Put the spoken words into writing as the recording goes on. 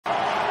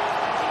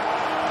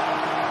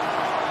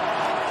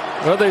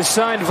Well, they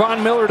signed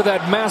Von Miller to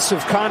that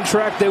massive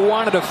contract. They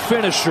wanted a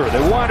finisher.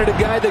 They wanted a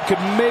guy that could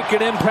make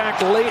an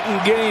impact late in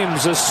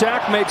games. A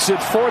sack makes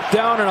it 4th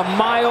down and a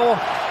mile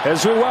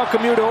as we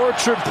welcome you to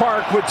Orchard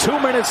Park with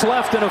 2 minutes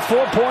left in a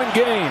 4-point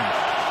game.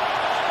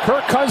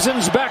 Kirk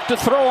Cousins back to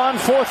throw on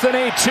 4th and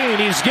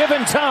 18. He's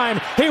given time.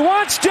 He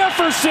wants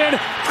Jefferson.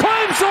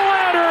 Climbs the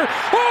ladder.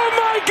 Oh,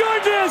 my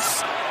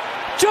goodness!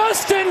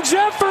 Justin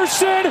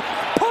Jefferson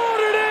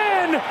pulled it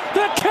in.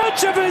 The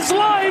catch of his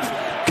life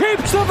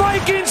keeps the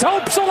Vikings'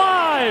 hopes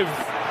alive.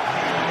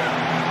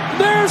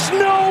 There's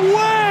no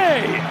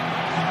way.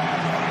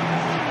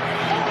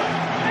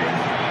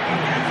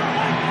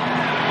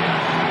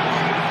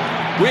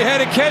 We had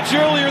a catch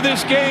earlier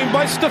this game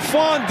by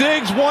Stephon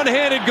Diggs,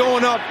 one-handed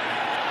going up.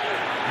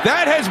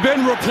 That has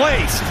been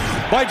replaced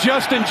by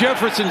Justin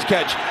Jefferson's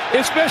catch,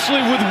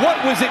 especially with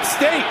what was at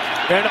stake.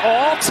 An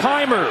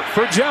all-timer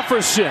for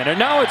Jefferson, and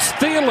now it's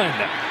Thielen.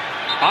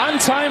 On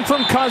time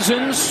from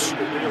Cousins.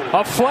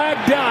 A flag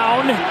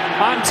down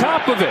on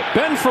top of it.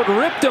 Benford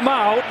ripped him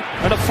out,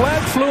 and a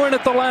flag flew in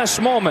at the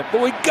last moment.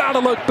 But we got to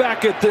look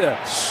back at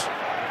this.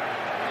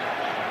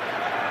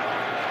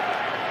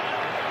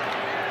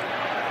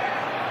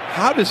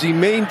 How does he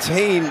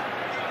maintain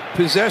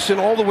possession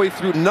all the way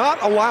through,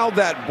 not allow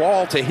that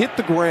ball to hit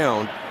the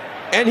ground,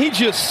 and he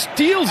just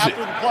steals it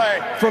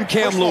from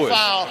Cam Lewis?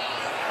 Foul.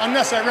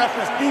 Unnecessary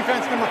roughness,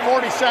 defense number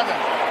 47.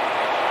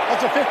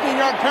 That's a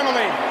 15-yard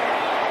penalty.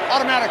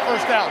 Automatic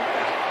first down.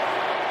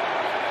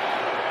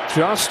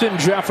 Justin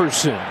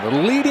Jefferson, the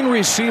leading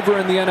receiver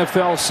in the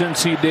NFL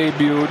since he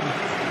debuted,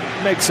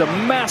 makes a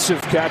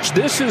massive catch.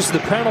 This is the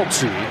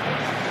penalty.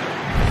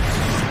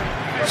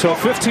 So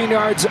 15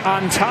 yards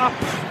on top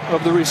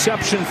of the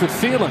reception for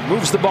Thielen.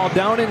 Moves the ball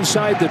down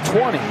inside the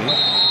 20.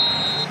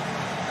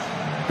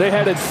 They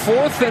had it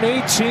 4th and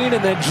 18,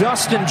 and then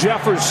Justin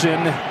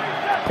Jefferson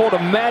pulled a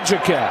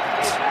magic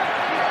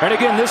act. And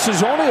again, this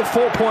is only a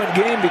 4-point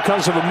game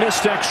because of a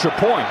missed extra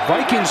point.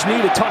 Vikings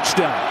need a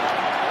touchdown.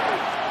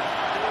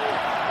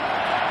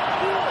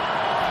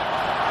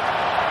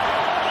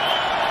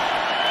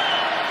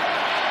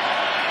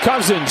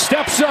 Cousins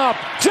steps up.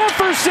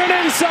 Jefferson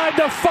inside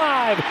the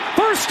 5.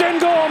 1st and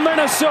goal,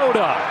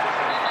 Minnesota.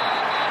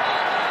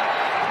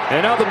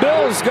 And now the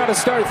Bills got to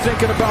start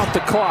thinking about the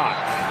clock.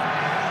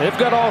 They've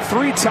got all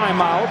 3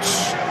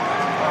 timeouts.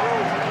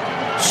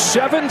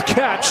 7th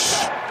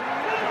catch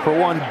for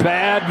one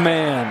bad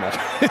man.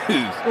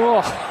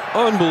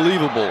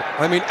 Unbelievable.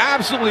 I mean,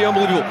 absolutely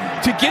unbelievable.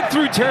 To get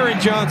through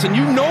Taron Johnson,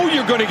 you know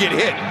you're going to get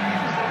hit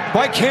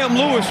by Cam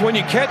Lewis when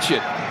you catch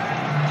it.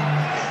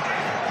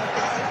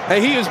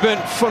 And he has been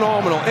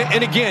phenomenal.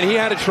 And again, he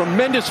had a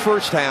tremendous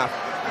first half.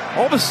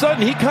 All of a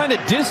sudden, he kind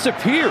of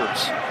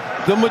disappears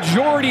the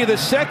majority of the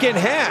second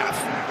half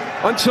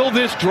until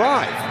this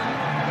drive.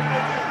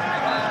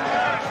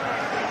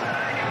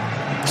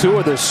 2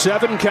 of the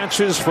 7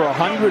 catches for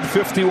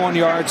 151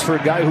 yards for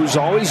a guy who's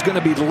always going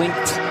to be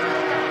linked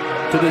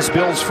to this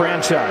Bills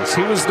franchise.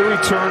 He was the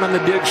return on the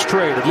Diggs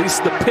trade, at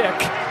least the pick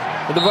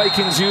that the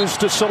Vikings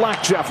used to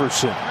select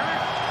Jefferson.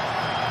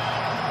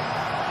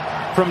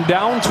 From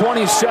down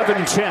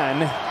 27-10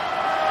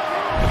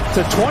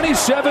 to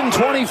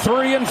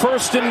 27-23 and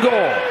 1st and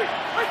goal.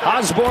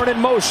 Osborne in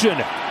motion.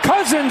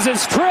 Cousins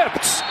is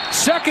tripped.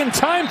 Second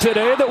time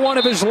today that one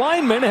of his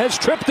linemen has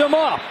tripped him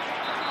up.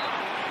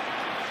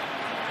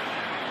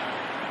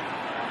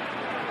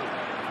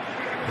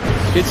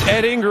 It's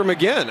Ed Ingram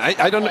again.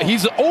 I don't know.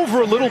 He's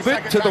over a little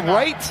bit to the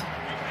right,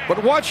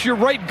 but watch your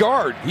right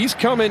guard. He's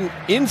coming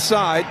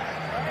inside,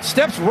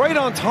 steps right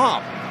on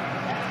top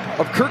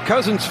of Kirk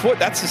Cousins' foot.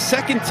 That's the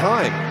 2nd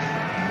time.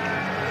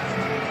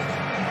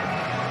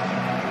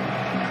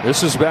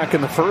 This is back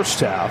in the first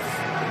half.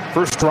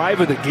 First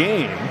drive of the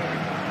game.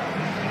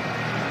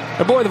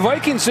 And boy, the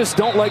Vikings just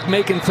don't like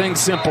making things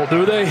simple,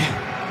 do they?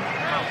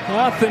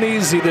 Nothing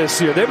easy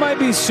this year. They might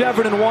be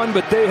 7-1,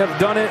 but they have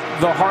done it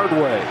the hard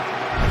way.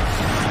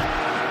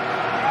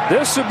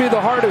 This would be the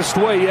hardest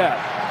way yet.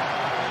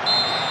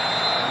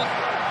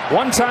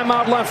 1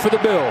 timeout left for the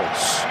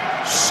Bills.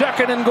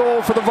 2nd and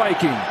goal for the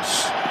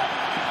Vikings.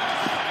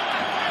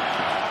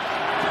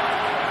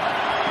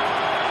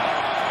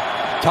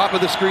 Top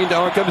of the screen,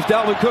 down comes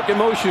Dalvin Cook in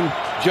motion.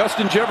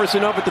 Justin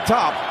Jefferson up at the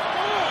top.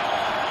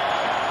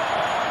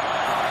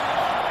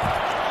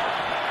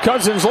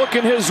 Cousins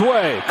looking his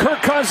way.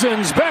 Kirk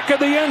Cousins back of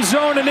the end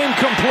zone and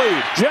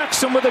incomplete.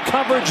 Jackson with the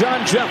coverage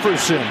on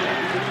Jefferson.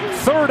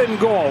 3rd and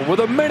goal with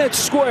a minute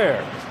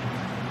square.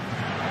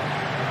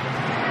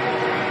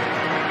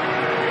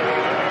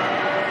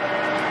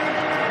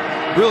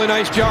 Really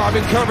nice job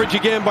in coverage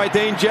again by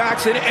Dane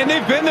Jackson. And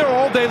they've been there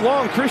all day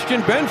long.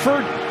 Christian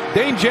Benford,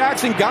 Dane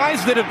Jackson,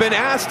 guys that have been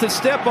asked to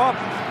step up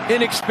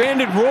in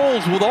expanded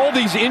roles with all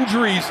these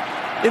injuries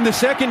in the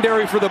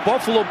secondary for the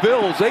Buffalo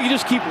Bills. They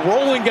just keep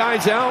rolling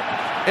guys out,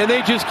 and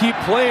they just keep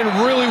playing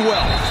really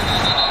well.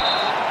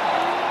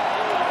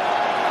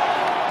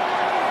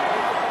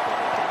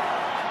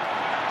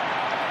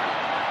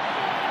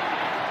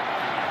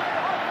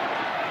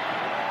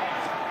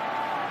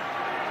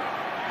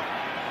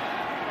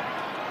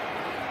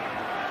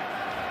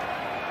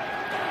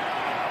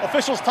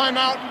 Officials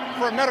timeout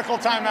for a medical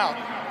timeout.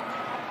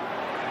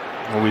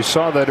 Well, we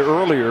saw that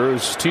earlier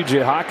as T.J.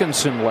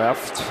 Hawkinson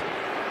left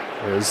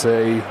as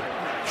they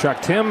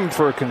checked him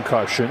for a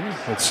concussion.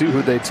 Let's see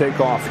who they take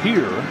off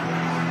here.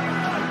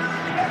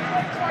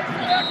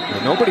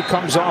 And nobody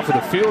comes off of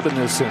the field in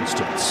this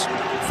instance.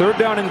 3rd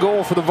down and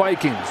goal for the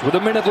Vikings with a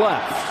minute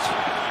left.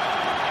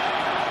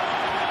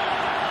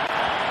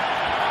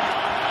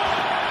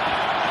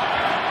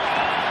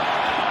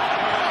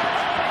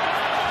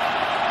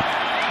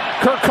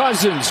 Kirk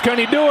Cousins, can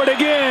he do it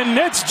again?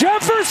 It's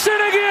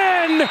Jefferson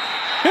again!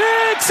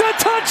 It's a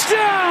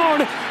touchdown!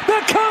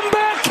 The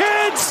comeback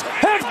kids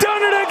have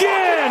done it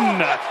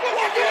again!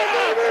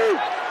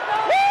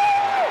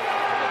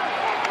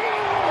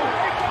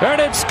 And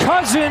it's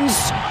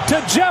Cousins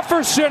to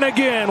Jefferson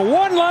again.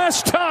 One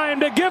last time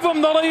to give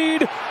him the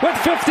lead with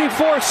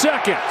 54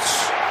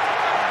 seconds.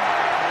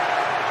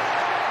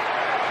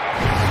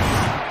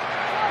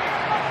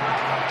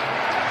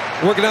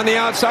 Working on the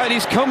outside,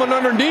 he's coming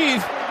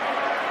underneath.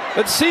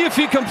 Let's see if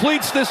he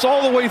completes this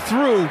all the way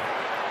through.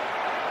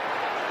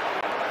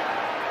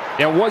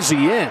 Yeah, was he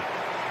in?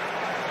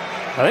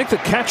 I think the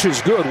catch is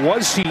good.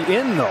 Was he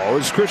in, though,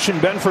 as Christian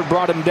Benford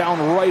brought him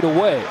down right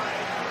away?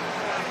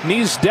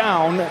 Knees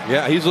down.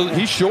 Yeah,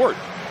 he's short.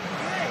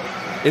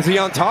 Is he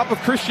on top of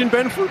Christian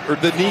Benford, or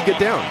did the knee get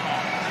down?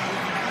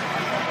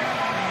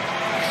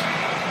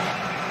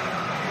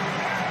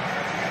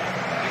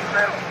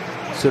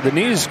 So the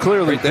knee's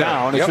clearly right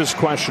down. It's just a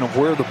question of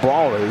where the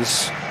ball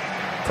is.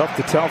 Tough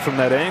to tell from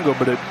that angle,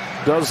 but it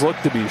does look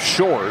to be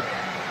short.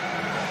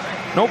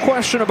 No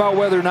question about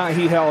whether or not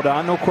he held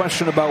on. No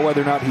question about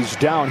whether or not he's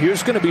down.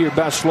 Here's going to be your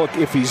best look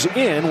if he's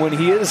in when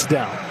he is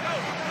down.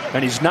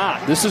 And he's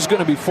not. This is going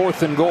to be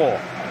 4th and goal.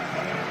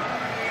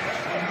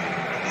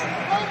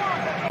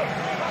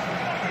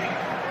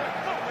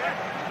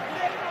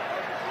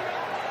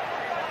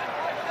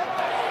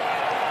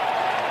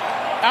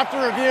 After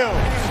review,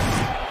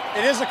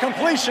 it is a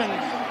completion,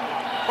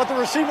 but the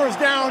receiver is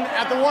down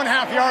at the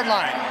 1/2 yard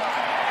line.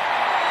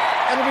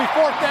 It'll be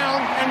 4th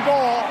down and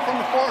goal from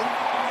the 4th.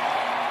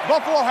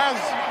 Buffalo has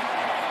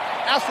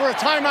asked for a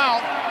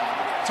timeout.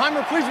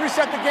 Timer, please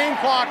reset the game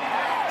clock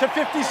to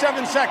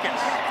 57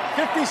 seconds.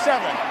 57.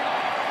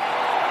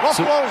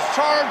 Buffalo is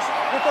charged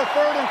with their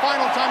 3rd and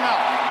final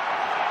timeout.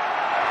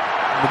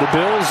 The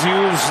Bills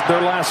use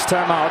their last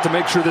timeout to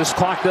make sure this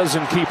clock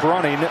doesn't keep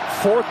running.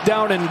 4th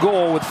down and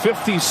goal with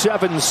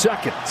 57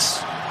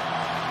 seconds.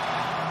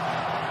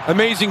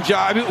 Amazing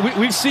job. I mean,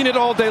 we've seen it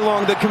all day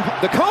long. The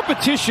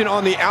competition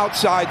on the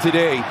outside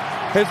today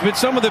has been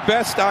some of the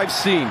best I've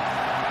seen.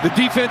 The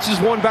defenses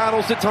won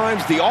battles at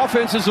times. The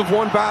offenses have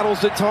won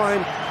battles at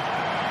times.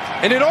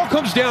 And it all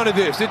comes down to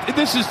this.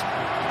 This is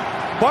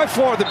by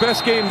far the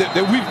best game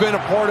that we've been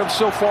a part of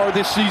so far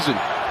this season.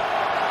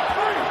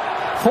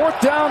 4th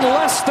down,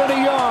 less than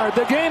a yard.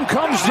 The game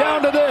comes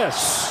down to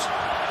this.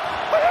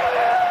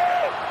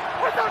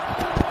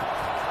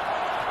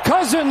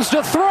 Cousins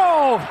to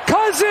throw.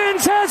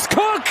 Cousins has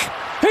Cook.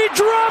 He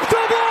dropped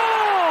the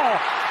ball.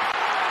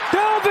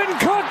 Dalvin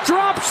Cook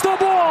drops the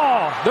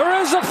ball.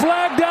 There is a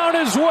flag down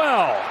as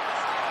well.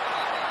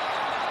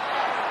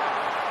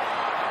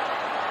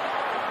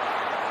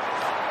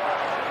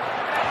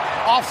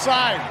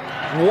 Offside.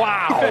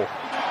 Wow.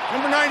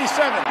 Number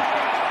 97.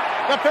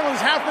 That penalty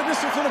is half the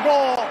distance to the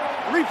goal.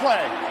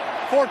 Replay.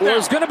 4th down. Well,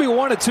 there's going to be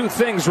one of two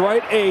things,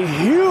 right? A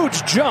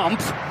huge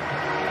jump,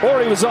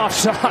 or he was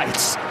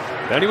offsides.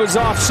 Then he was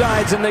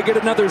offsides, and they get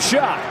another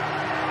shot.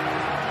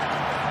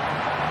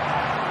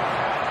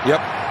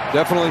 Yep,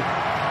 definitely.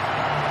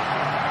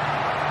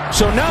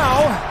 So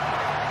now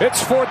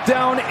it's 4th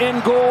down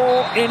and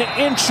goal, an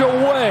inch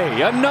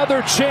away.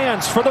 Another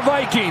chance for the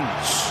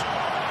Vikings.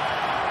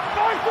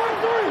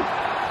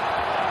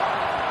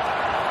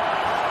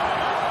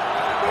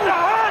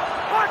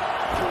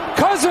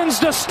 Cousins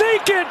to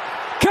sneak it.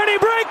 Can he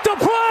break the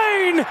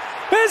plane?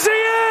 Is he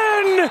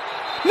in?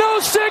 No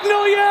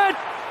signal yet.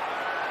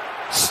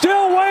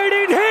 Still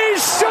waiting.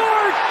 He's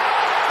short.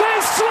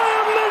 They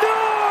slam the door.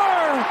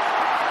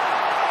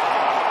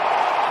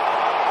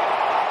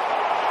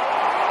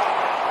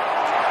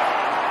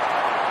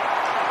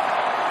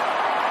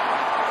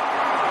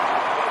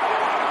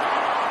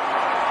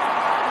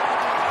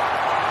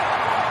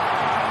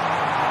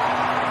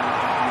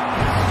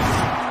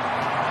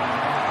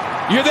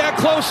 You're that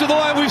close to the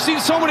line. We've seen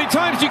so many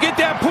times you get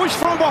that push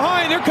from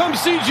behind. There comes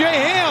C.J.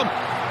 Ham.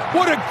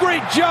 What a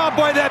great job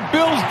by that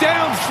Bills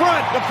down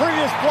front. The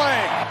previous play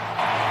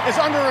is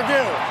under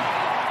review.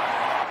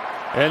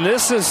 And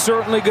this is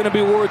certainly going to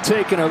be worth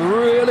taking a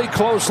really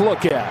close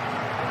look at.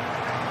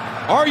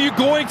 Are you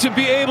going to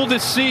be able to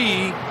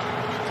see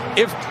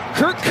if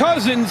Kirk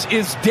Cousins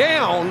is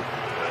down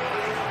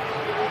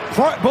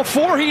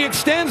before he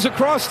extends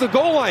across the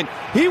goal line?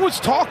 He was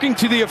talking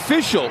to the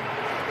official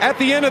at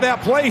the end of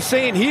that play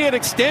saying he had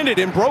extended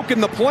and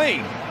broken the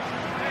plane.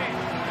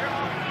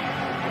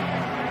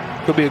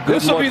 Could be a good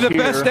This will be the here.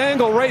 best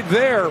angle right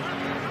there.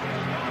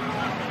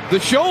 The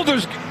shoulder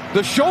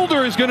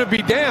is going to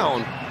be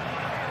down.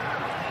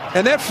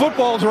 And that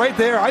football's right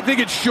there. I think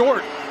it's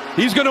short.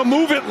 He's going to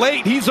move it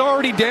late. He's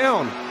already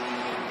down.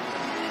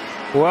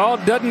 Well,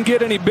 it doesn't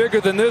get any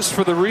bigger than this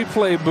for the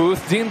replay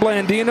booth. Dean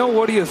Blandino,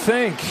 what do you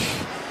think?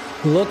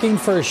 Looking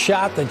for a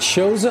shot that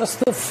shows us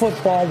the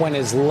football when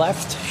his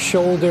left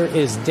shoulder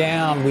is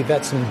down. We've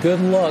had some good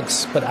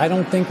looks, but I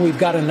don't think we've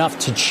got enough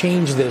to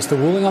change this. The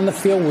ruling on the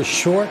field was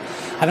short.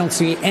 I don't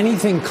see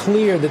anything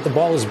clear that the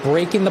ball is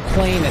breaking the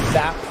plane at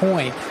that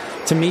point.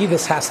 To me,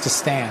 this has to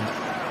stand.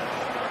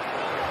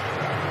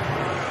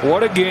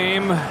 What a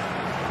game.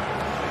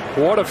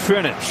 What a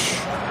finish.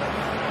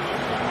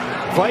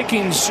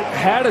 Vikings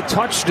had a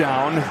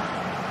touchdown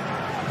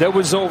that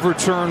was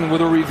overturned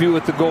with a review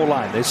at the goal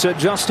line. They said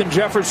Justin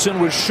Jefferson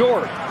was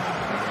short.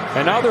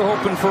 And now they're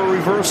hoping for a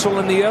reversal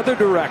in the other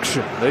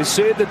direction. They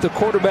say that the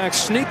quarterback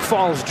sneak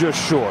falls just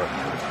short.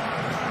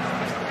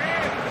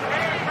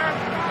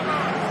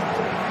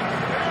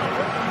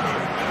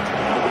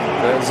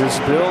 As this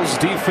Bills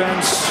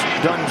defense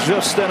done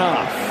just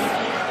enough.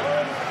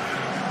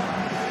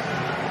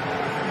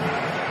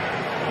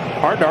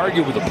 Hard to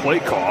argue with the play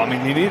call. I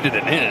mean, he needed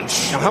an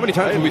inch. Now, how many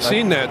times have we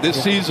seen that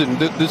this season,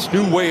 this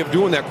new way of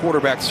doing that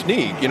quarterback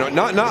sneak? You know,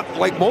 not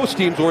like most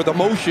teams where the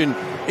motion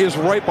is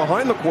right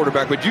behind the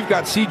quarterback, but you've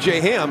got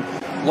C.J. Ham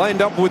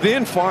lined up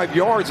within 5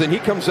 yards, and he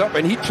comes up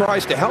and he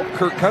tries to help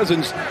Kirk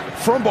Cousins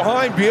from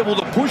behind be able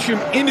to push him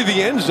into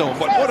the end zone.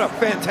 But what a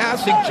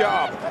fantastic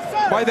job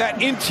by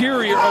that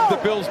interior of the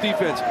Bills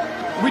defense.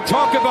 We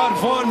talk about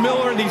Von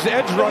Miller and these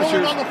edge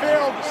rushers. On the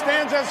field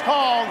stands as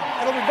called.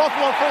 It'll be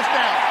Buffalo first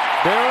down.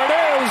 There it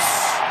is.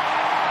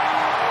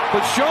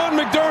 But Sean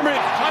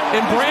McDermott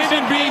and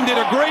Brandon Beane did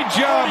a great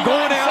job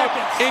going out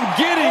and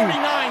getting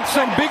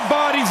some big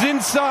bodies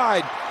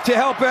inside to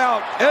help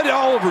out. Ed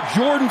Oliver,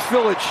 Jordan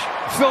Phillips,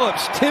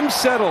 Tim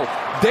Settle,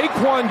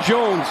 Daquan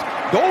Jones.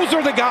 Those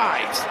are the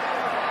guys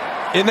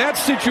in that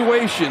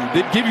situation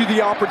that give you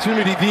the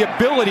opportunity, the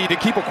ability to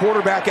keep a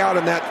quarterback out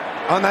on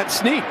that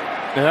sneak.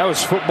 And that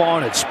was football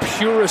in its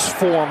purest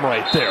form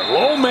right there.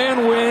 Low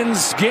man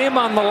wins. Game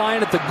on the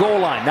line at the goal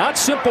line. Not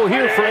simple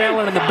here for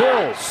Allen and the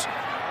Bills.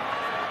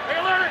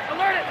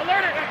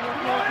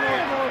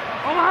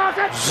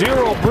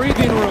 Zero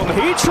breathing room.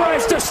 He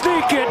tries to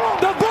sneak it.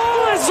 The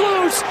ball is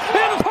loose.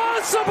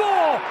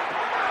 Impossible.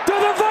 Do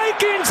the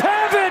Vikings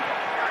have it?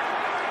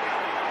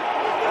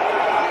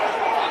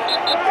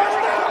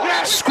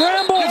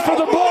 Scramble for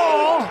the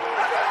ball.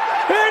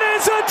 It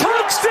is a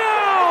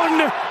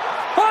touchdown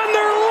on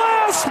their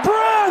last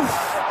breath.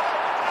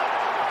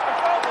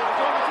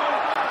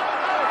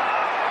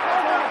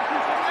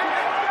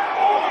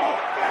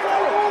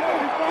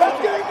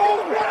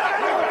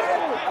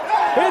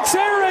 It's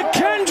Eric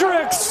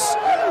Kendricks.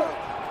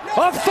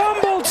 A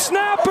fumbled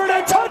snap and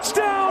a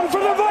touchdown for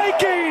the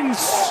Vikings.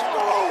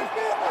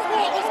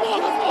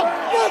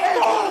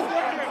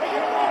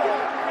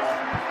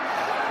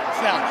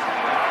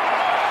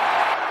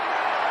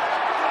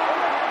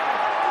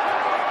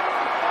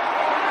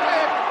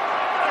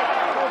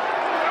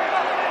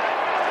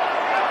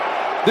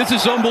 This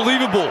is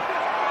unbelievable.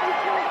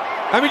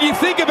 I mean, you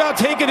think about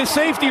taking a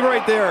safety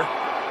right there.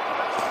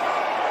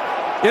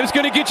 And it's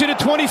going to get you to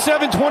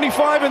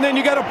 27-25, and then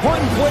you got a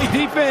punt and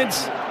play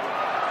defense.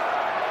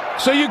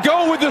 So you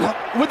go with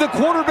the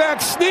quarterback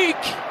sneak.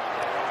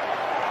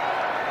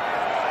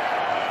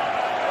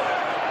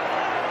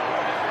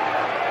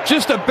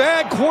 Just a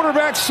bad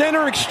quarterback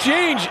center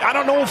exchange. I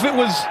don't know if it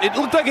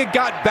looked like it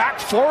got back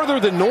farther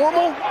than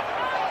normal.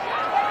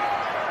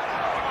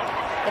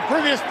 The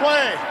previous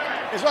play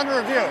is under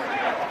review.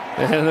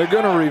 And they're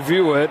going to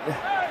review it.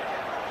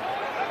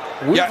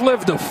 We've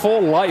lived a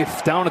full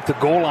life down at the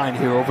goal line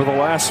here over the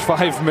last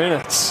 5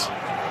 minutes.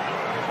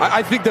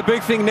 I think the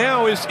big thing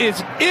now is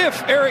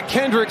if Eric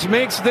Kendricks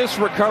makes this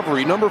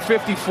recovery, number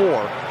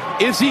 54,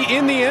 is he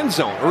in the end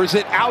zone or is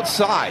it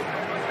outside?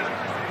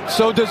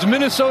 So does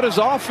Minnesota's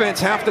offense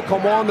have to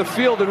come on the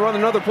field and run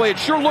another play? It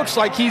sure looks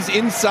like he's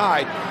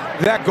inside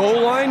that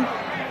goal line.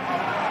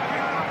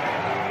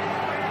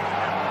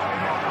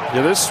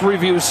 Yeah, this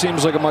review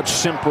seems like a much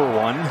simpler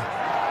one.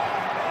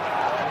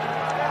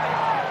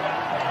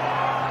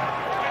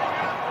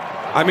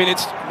 I mean,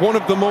 it's one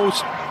of the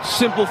most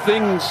simple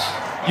things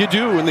you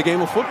do in the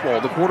game of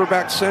football, the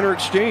quarterback center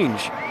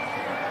exchange.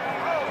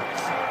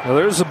 Now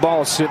there's the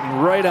ball sitting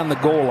right on the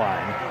goal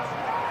line.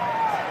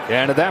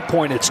 And at that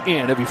point, it's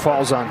in if he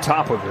falls on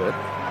top of it.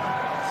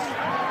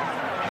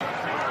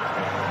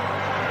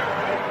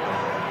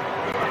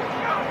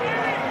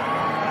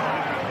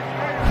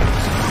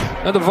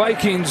 Now the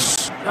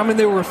Vikings, I mean,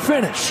 they were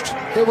finished.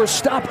 They were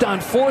stopped on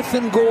 4th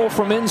and goal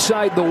from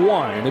inside the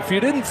 1. And if you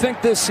didn't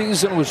think this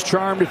season was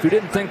charmed, if you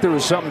didn't think there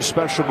was something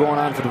special going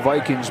on for the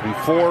Vikings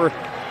before,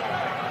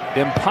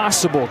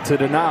 impossible to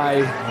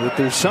deny that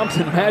there's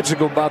something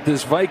magical about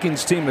this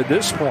Vikings team at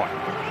this point.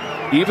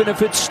 Even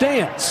if it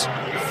stands.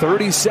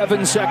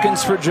 37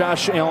 seconds for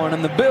Josh Allen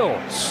and the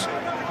Bills.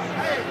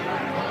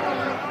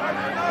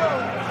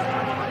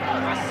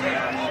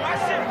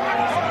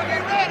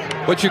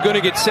 But you're going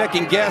to get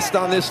second guessed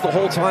on this the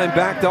whole time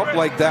backed up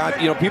like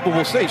that. You know, people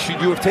will say, should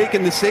you have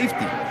taken the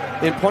safety?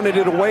 and punted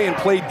it away and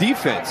played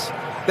defense.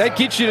 That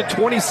gets you to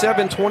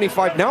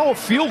 27-25. Now a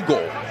field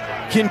goal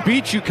can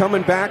beat you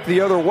coming back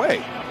the other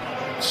way.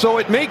 So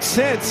it makes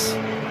sense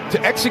to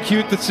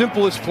execute the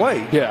simplest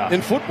play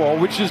in football,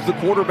 which is the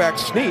quarterback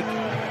sneak,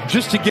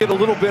 just to get a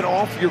little bit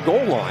off your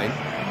goal line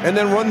and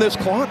then run this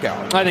clock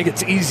out. I think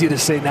it's easy to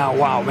say now,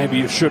 wow, maybe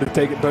you should have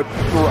taken it, but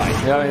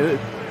right.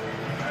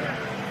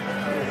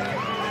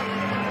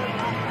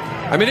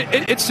 I mean,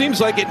 it seems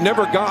like it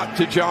never got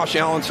to Josh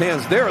Allen's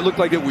hands there. It looked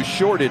like it was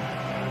shorted.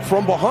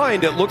 From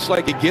behind, it looks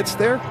like it gets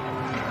there.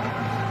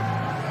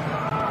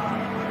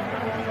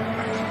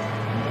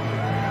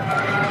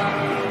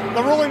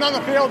 The ruling on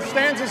the field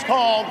stands as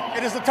called.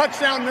 It is a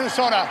touchdown,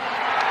 Minnesota.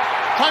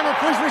 Timer,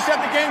 please reset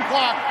the game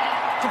clock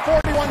to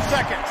 41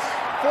 seconds.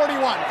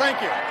 41,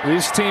 thank you.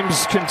 These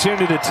teams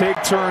continue to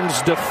take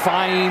turns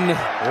defying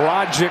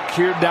logic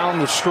here down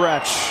the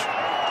stretch.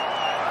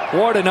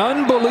 What an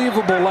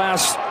unbelievable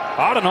last,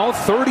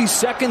 30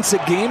 seconds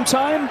of game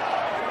time?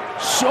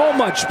 So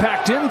much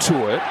packed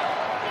into it.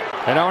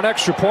 And now an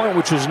extra point,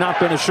 which has not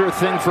been a sure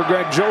thing for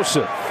Greg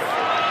Joseph.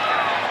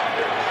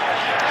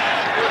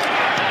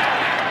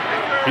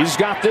 He's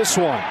got this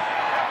one.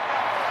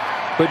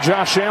 But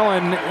Josh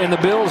Allen and the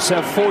Bills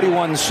have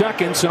 41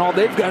 seconds, and all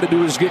they've got to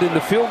do is get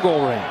into field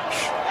goal range.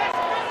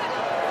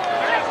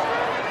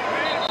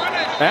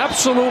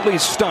 Absolutely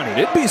stunning.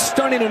 It'd be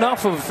stunning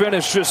enough of a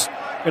finish just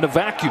in a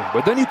vacuum.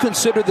 But then you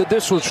consider that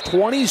this was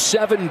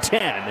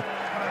 27-10.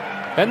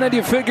 And then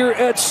you figure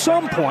at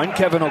some point,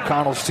 Kevin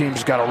O'Connell's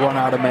team's got to run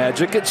out of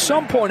magic. At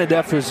some point, a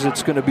deficit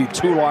it's going to be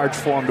too large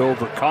for them to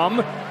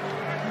overcome.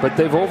 But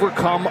they've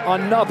overcome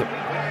another.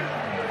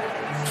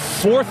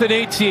 4th and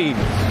 18,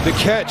 the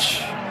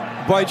catch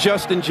by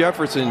Justin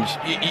Jefferson.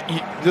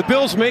 The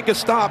Bills make a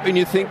stop and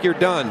you think you're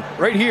done.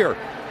 Right here.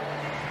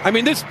 I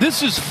mean, this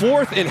is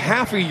 4th and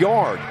half a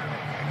yard.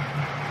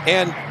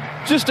 And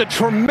just a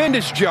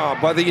tremendous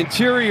job by the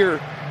interior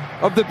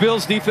of the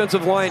Bills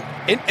defensive line.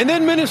 And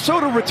then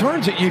Minnesota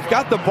returns it. You've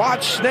got the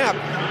botched snap.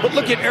 But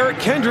look at Eric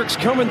Kendricks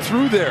coming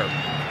through there.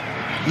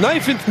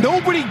 Knife and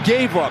nobody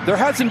gave up. There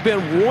hasn't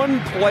been one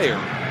player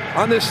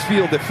on this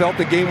field that felt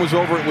the game was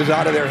over, it was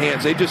out of their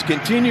hands. They just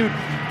continued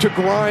to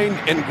grind,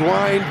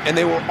 and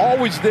they were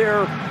always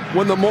there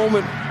when the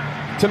moment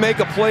to make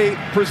a play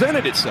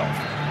presented itself.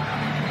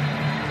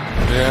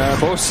 Yeah,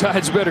 both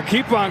sides better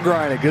keep on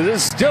grinding because it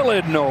still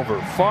isn't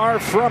over. Far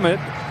from it.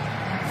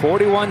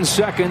 41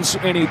 seconds,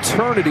 an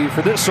eternity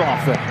for this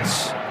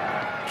offense.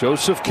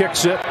 Joseph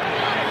kicks it.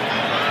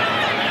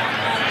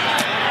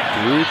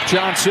 Duke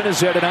Johnson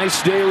has had a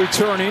nice day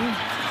returning.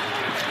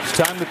 It's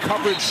time to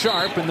coverage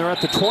sharp, and they're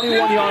at the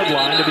 21-yard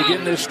line to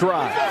begin this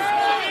drive.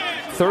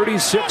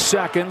 36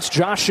 seconds.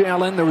 Josh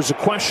Allen, there was a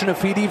question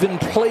if he'd even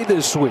play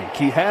this week.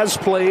 He has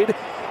played.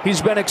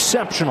 He's been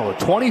exceptional.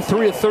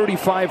 23 of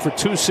 35 for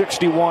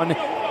 261,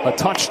 a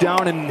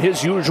touchdown, and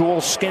his usual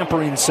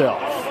scampering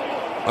self.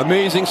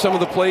 Amazing some of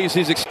the plays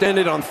he's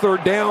extended on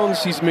third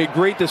downs. He's made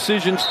great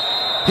decisions.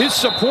 His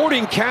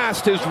supporting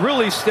cast has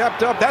really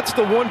stepped up. That's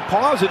the one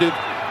positive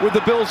with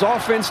the Bills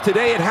offense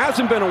today. It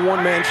hasn't been a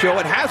one-man show.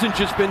 It hasn't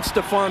just been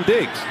Stephon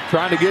Diggs.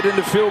 Trying to get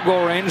into field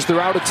goal range.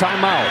 They're out of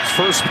timeouts.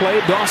 First play,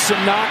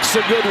 Dawson Knox,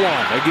 a good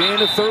one. A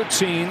gain of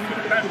 13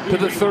 to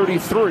the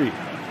 33.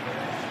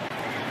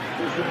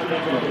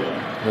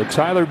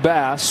 Tyler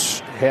Bass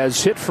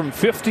has hit from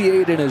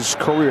 58 in his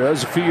career. That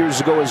was a few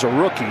years ago as a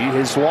rookie.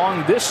 His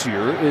long this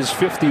year is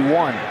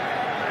 51.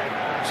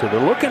 So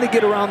they're looking to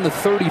get around the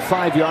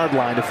 35-yard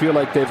line to feel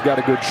like they've got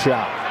a good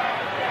shot.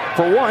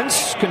 For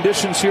once,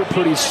 conditions here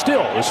pretty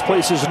still. This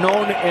place is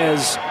known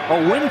as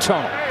a wind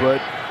tunnel,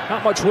 but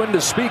not much wind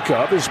to speak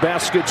of as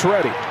Bass gets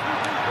ready.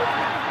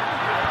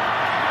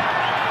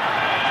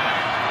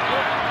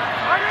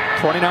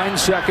 29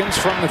 seconds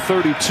from the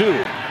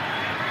 32.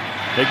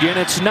 Again,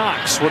 it's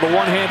Knox with a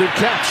one-handed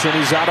catch, and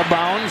he's out of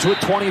bounds with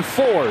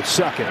 24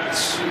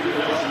 seconds.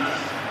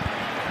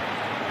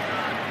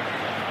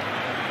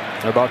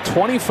 About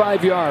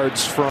 25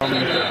 yards from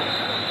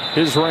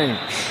his range.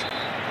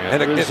 And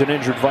there is an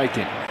injured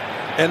Viking.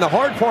 And the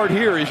hard part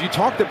here is you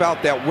talked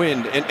about that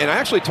wind, and I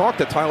actually talked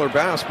to Tyler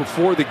Bass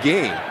before the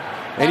game,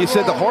 and he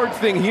said the hard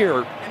thing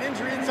here. An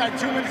injury inside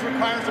 2 minutes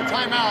requires a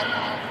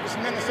timeout. This is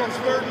Minnesota's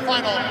third and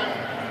final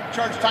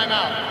charge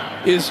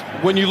timeout. Is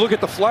when you look at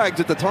the flags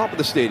at the top of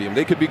the stadium,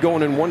 they could be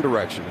going in one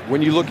direction.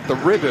 When you look at the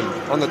ribbon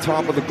on the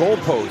top of the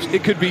goalpost,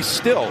 it could be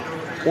still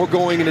or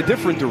going in a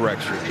different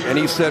direction. And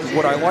he said,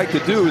 what I like to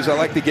do is I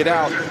like to get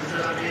out,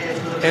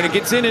 and it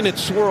gets in and it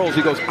swirls.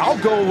 He goes, I'll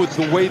go with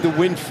the way the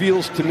wind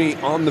feels to me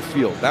on the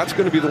field. That's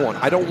going to be the one.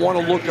 I don't want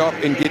to look up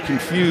and get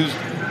confused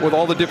with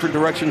all the different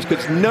directions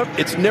because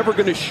it's never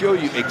going to show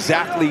you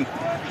exactly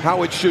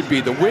how it should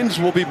be. The winds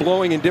will be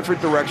blowing in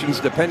different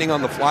directions depending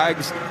on the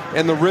flags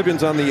and the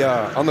ribbons on the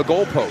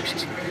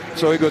goalposts.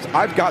 So he goes,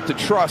 I've got to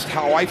trust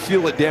how I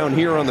feel it down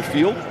here on the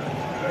field.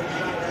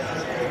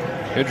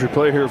 Injury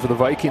play here for the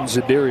Vikings,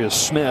 Zadarius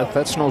Smith.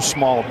 That's no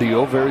small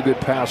deal. Very good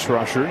pass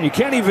rusher. You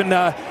can't even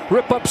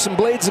rip up some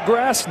blades of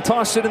grass and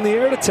toss it in the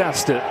air to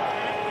test it.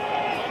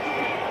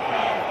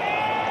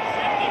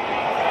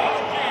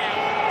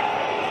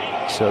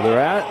 So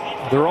they're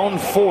at their own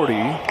 40.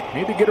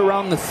 Need to get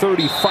around the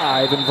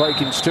 35 in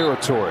Vikings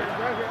territory.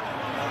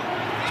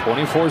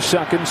 24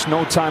 seconds,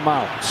 no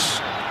timeouts.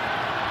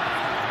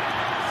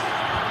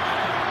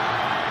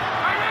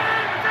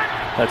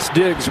 That's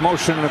Diggs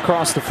motioning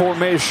across the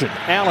formation.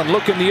 Allen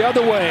looking the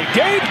other way.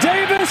 Gabe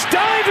Davis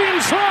diving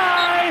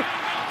try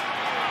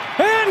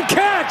and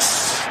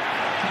catch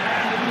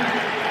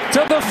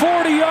to the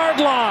 40-yard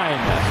line.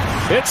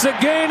 It's a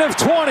gain of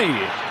 20.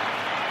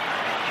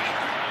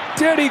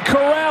 Did he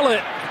corral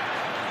it?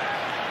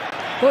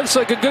 Looks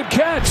like a good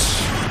catch.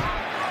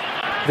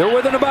 They're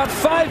within about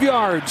 5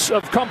 yards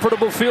of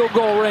comfortable field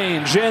goal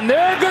range, and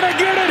they're going to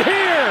get it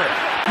here.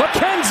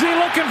 McKenzie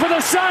looking for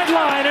the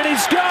sideline, and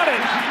he's got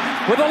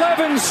it with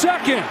 11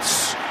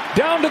 seconds.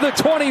 Down to the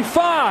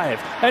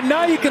 25, and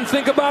now you can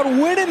think about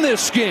winning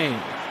this game.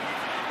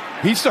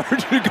 He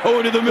started to go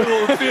into the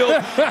middle of the field,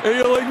 and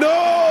you're like,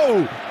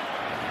 no!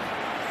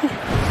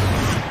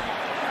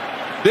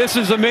 This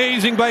is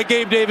amazing by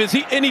Gabe Davis.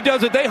 He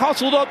does it. They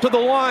hustled up to the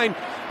line.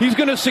 He's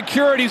going to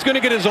secure it. He's going to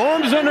get his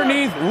arms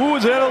underneath. Ooh,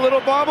 is that a little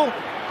bobble?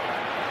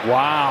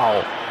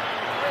 Wow.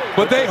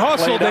 But they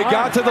hustled. They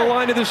got to the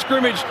line of the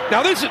scrimmage.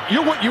 Now this is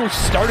you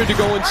started to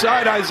go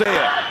inside,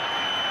 Isaiah.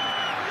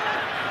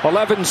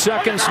 11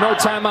 seconds, no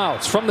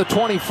timeouts from the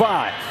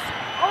 25.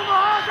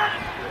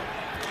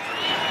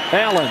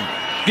 Allen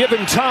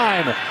given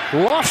time,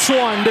 lofts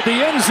one to the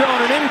end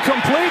zone and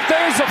incomplete.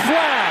 There's a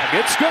flag.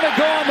 It's going to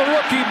go on the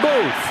rookie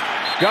Booth.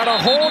 Got a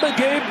hold of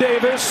Gabe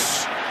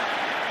Davis.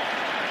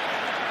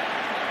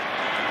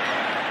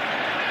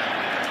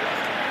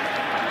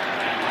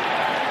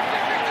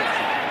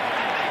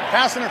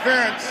 Pass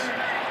interference,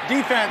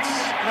 defense,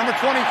 number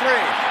 23.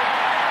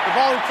 The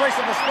ball replaced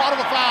at the spot of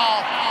the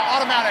foul,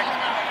 automatic,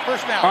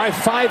 first down. All right,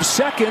 5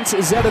 seconds.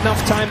 Is that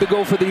enough time to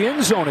go for the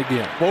end zone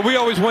again? Well, we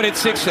always wanted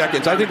 6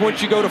 seconds. I think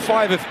once you go to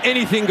 5, if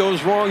anything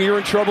goes wrong, you're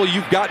in trouble.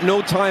 You've got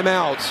no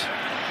timeouts.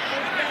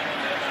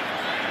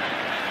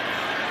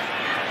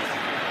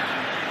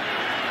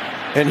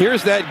 And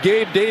here's that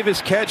Gabe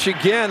Davis catch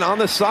again on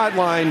the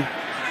sideline.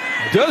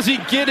 Does he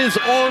get his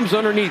arms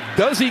underneath?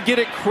 Does he get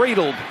it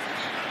cradled?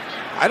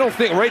 I don't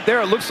think right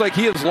there it looks like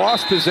he has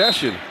lost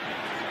possession.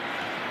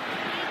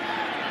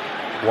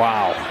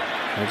 Wow.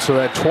 And so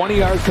that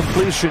 20-yard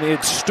completion,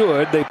 it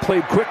stood. They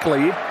played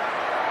quickly.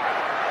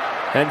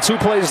 And 2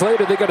 plays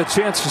later, they got a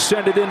chance to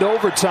send it into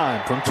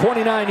overtime. From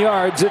 29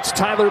 yards, it's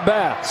Tyler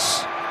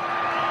Bass.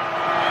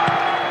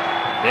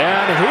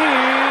 And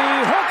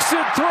he hooks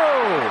it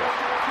through.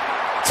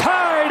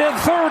 Tied at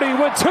 30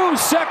 with 2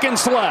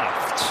 seconds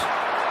left.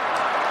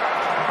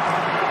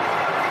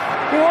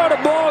 What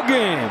a ball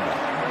game.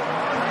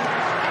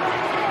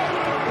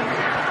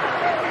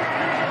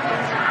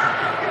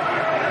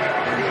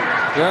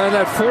 And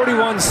that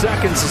 41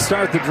 seconds to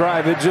start the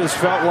drive, it just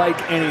felt like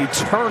an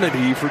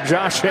eternity for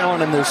Josh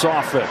Allen in this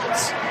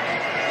offense.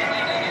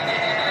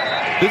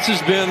 This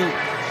has been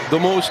the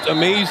most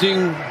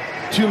amazing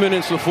 2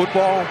 minutes of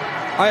football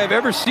I have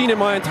ever seen in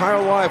my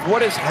entire life.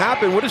 What has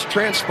happened, what has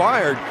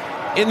transpired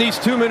in these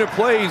 2-minute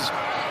plays?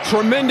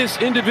 Tremendous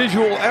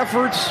individual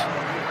efforts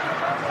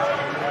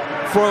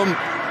from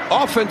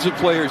offensive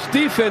players,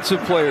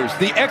 defensive players,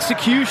 the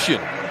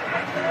execution.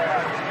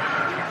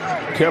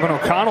 Kevin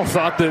O'Connell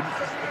thought that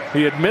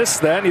he had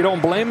missed that. You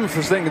don't blame him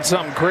for thinking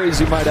something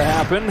crazy might have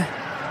happened.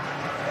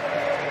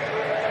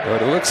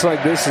 But it looks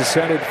like this is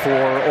headed for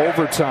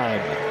overtime.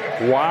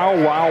 Wow,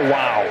 wow,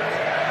 wow.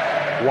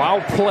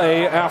 Wow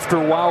play after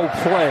wow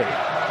play.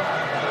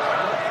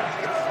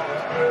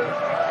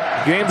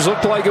 Games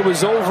looked like it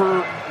was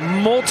over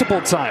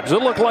multiple times.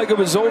 It looked like it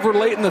was over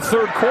late in the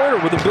third quarter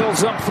with the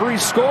Bills up 3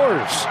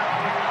 scores.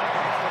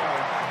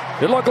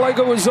 It looked like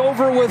it was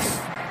over with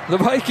the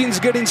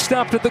Vikings getting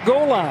stopped at the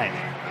goal line.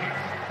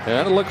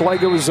 And it looked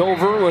like it was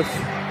over with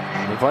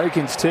the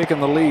Vikings taking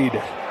the lead.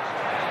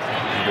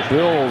 The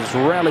Bills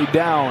rallied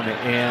down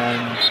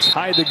and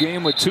tied the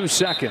game with 2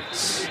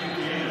 seconds.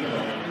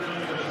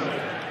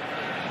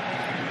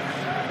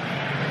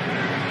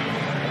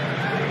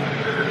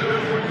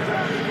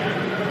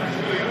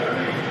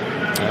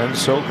 And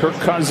so Kirk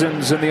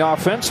Cousins in the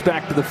offense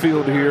back to the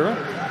field here.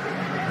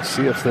 Let's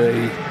see if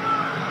they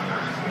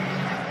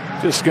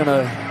just going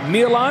to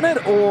kneel on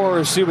it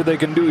or see what they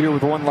can do here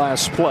with one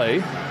last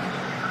play.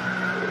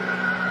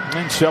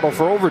 And settle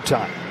for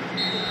overtime.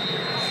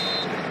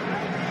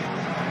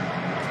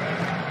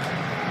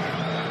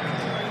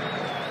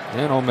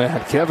 And oh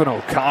man, Kevin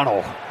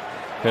O'Connell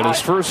in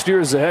his first year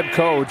as a head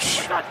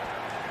coach,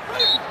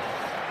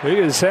 he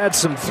has had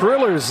some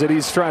thrillers that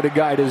he's trying to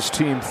guide his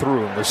team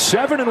through. The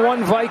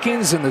 7-1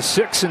 Vikings and the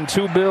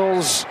 6-2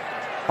 Bills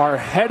are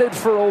headed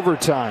for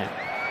overtime.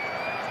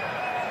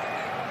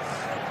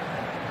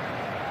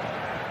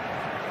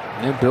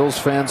 And Bills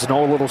fans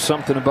know a little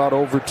something about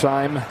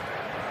overtime.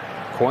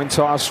 Coin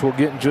toss we'll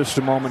get in just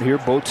a moment here.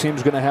 Both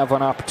teams going to have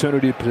an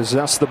opportunity to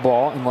possess the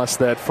ball unless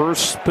that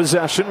first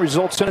possession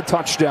results in a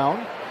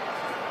touchdown.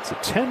 It's a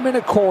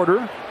 10-minute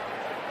quarter.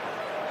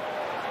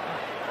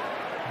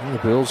 And the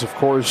Bills, of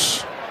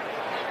course,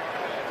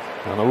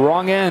 on the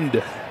wrong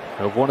end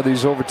of one of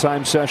these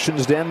overtime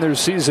sessions to end their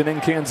season in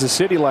Kansas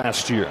City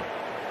last year.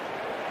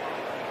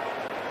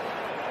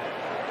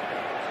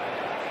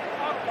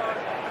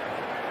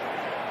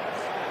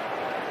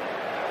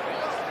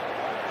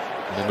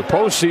 In the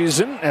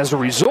postseason, as a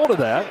result of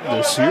that,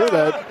 this year,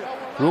 that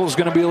rule is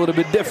going to be a little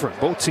bit different.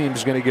 Both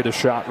teams going to get a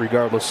shot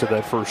regardless of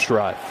that first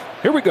drive.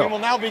 Here we go. We will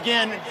now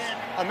begin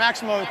a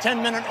maximum of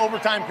 10-minute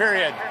overtime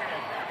period.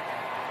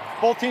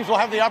 Both teams will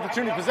have the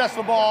opportunity to possess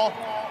the ball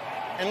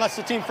unless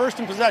the team first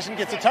in possession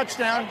gets a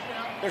touchdown,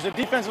 there's a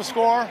defensive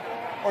score,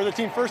 or the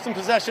team first in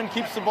possession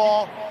keeps the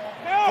ball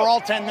for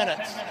all 10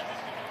 minutes.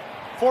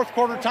 Fourth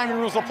quarter timing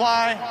rules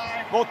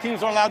apply. Both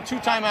teams are allowed 2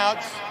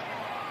 timeouts,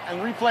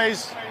 and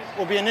replays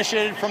will be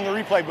initiated from the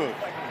replay booth.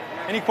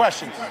 Any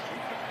questions?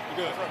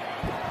 Good.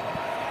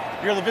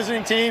 You're the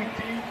visiting team.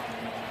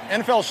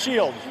 NFL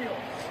shield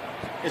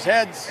is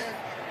heads.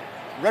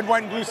 Red,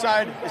 white, and blue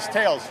side is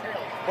tails.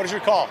 What is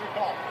your call?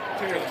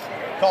 Tails.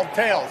 Called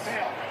tails.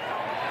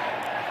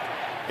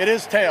 It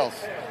is tails.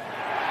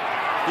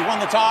 You won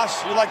the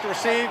toss. You like to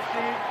receive.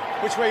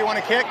 Which way you want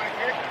to kick?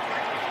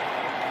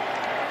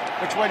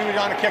 Which way do you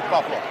want to kick,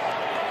 Buffalo?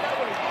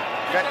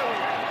 Okay.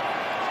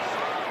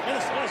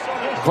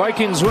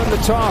 Vikings win the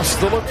toss.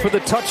 They'll look for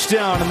the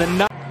touchdown and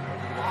then.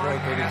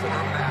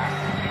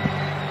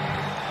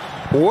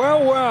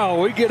 Well,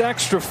 we get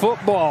extra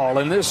football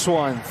in this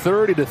one,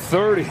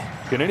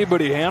 30-30. Can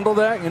anybody handle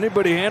that? Can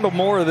anybody handle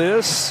more of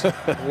this?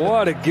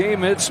 What a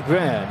game it's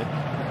been.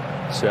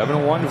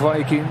 7-1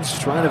 Vikings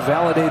trying to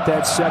validate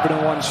that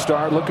 7-1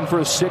 start, looking for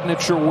a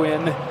signature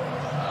win.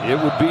 It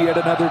would be yet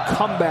another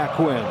comeback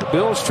win. The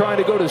Bills trying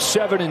to go to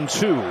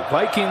 7-2.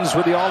 Vikings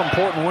with the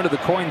all-important win of the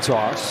coin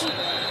toss.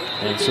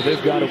 And so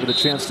they've got over the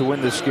chance to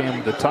win this game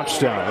with a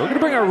touchdown. We're going to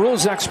bring our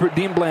rules expert,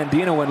 Dean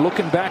Blandino, in.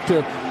 Looking back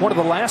to one of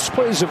the last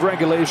plays of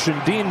regulation.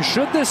 Dean,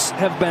 should this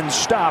have been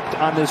stopped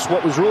on this,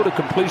 what was ruled a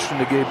completion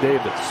to Gabe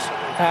Davis?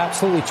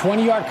 Absolutely.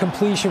 20-yard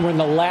completion. We're in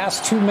the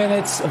last 2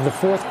 minutes of the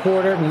fourth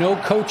quarter. No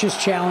coach's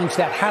challenge.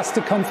 That has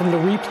to come from the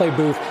replay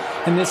booth.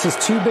 And this is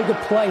too big a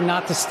play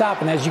not to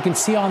stop. And as you can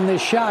see on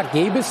this shot,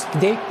 Davis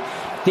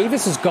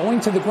is going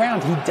to the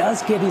ground. He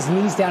does get his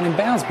knees down in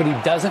bounds, but he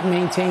doesn't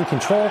maintain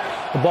control.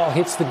 The ball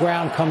hits the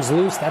ground, comes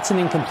loose. That's an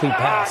incomplete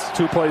pass.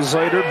 2 plays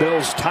later,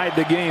 Bills tied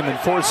the game and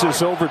force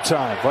this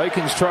overtime.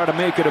 Vikings try to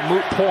make it a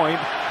moot point.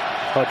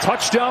 A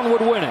touchdown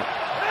would win it.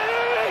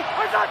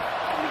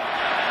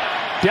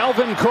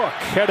 Dalvin Cook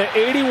had an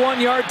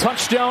 81-yard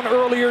touchdown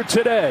earlier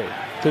today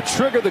to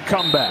trigger the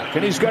comeback,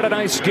 and he's got a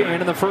nice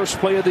gain in the first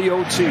play of the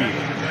OT.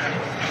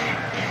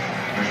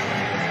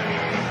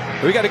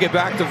 We got to get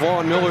back to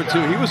Von Miller,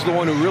 too. He was the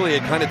one who really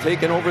had kind of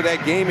taken over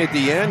that game at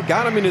the end,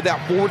 got him into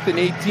that 4th and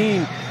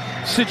 18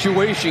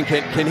 situation.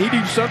 Can he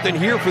do something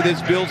here for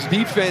this Bills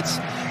defense?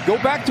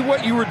 Go back to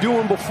what you were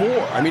doing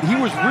before. I mean, he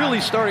was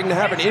really starting to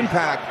have an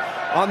impact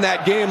on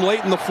that game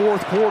late in the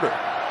fourth quarter.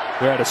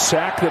 We had a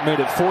sack that made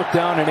it 4th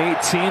down and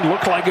 18.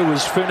 Looked like it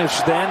was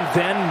finished then.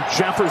 Then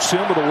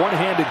Jefferson with a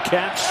one-handed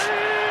catch.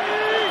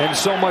 And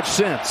so much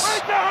since.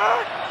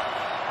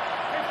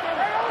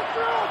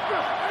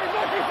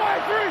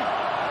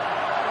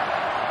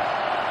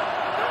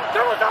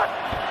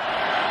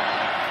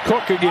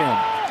 Cook again.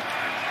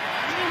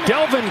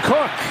 Dalvin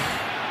Cook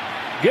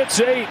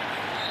gets 8.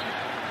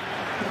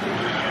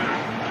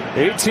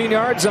 18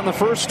 yards on the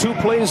first 2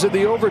 plays of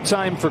the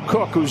overtime for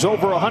Cook, who's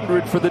over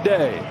 100 for the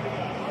day.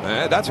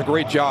 That's a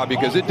great job,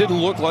 because it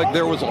didn't look like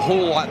there was a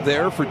whole lot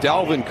there for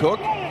Dalvin Cook.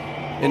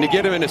 And to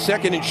get him in a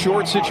 2nd and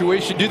short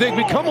situation, do they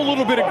become a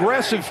little bit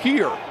aggressive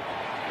here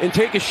and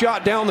take a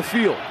shot down the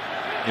field?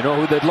 You know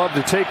who they'd love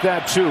to take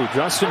that to?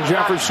 Justin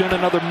Jefferson,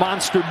 another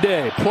monster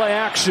day. Play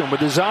action with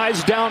his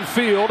eyes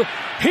downfield.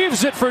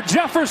 Heaves it for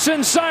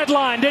Jefferson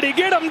sideline. Did he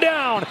get him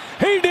down?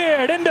 He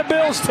did, into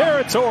Bills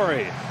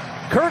territory.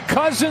 Kirk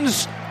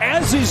Cousins,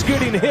 as he's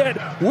getting hit,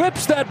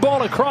 whips that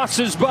ball across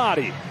his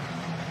body.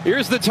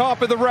 Here's the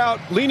top of the route,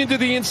 leaning to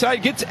the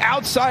inside, gets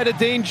outside of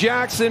Dane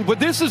Jackson, but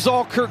this is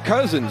all Kirk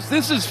Cousins.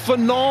 This is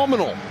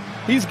phenomenal.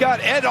 He's got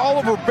Ed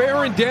Oliver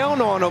bearing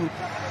down on him.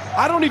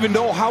 I don't even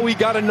know how he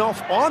got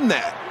enough on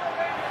that.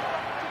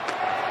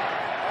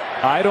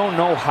 I don't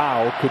know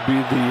how could be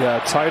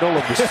the title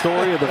of the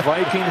story of the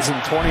Vikings in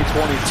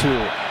 2022.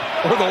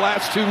 Or the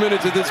last 2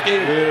 minutes of this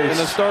game and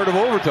the start of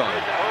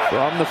overtime.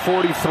 From the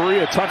 43,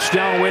 a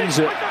touchdown wins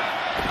it.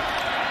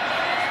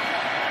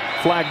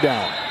 Flag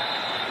down.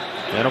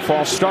 And a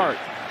false start.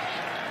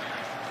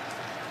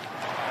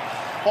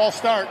 False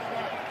start.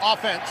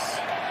 Offense.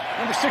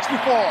 Number 64.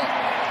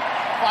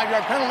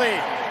 5-yard penalty.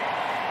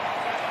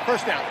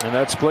 First down. And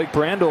that's Blake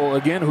Brandel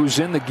again, who's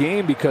in the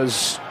game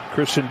because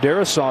Christian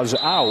Darrisaw's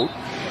out.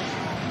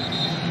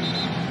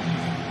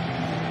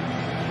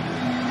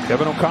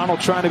 Kevin O'Connell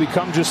trying to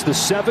become just the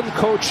 7th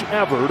coach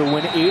ever to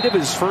win 8 of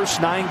his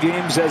first 9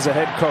 games as a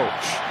head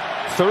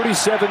coach.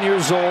 37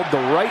 years old,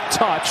 the right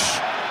touch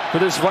for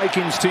this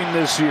Vikings team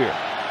this year.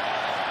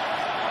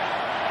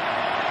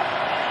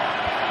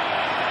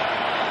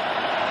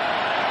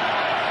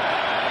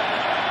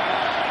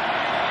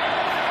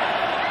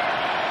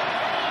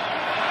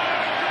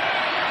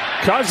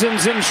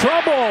 Cousins in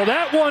trouble.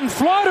 That one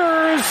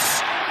flutters.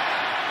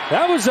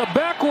 That was a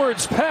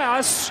backwards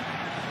pass.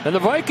 And the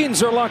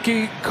Vikings are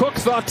lucky. Cook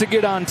thought to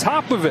get on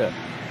top of it.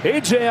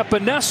 A.J.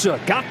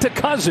 Epinesa got to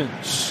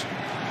Cousins.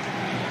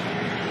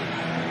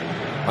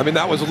 I mean,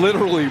 that was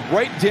literally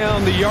right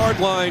down the yard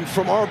line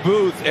from our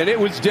booth, and it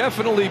was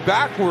definitely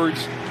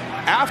backwards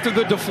after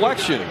the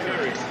deflection.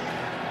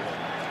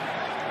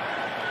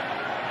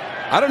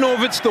 I don't know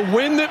if it's the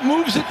wind that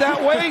moves it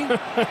that way,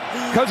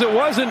 because it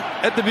wasn't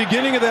at the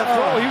beginning of that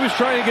throw. He was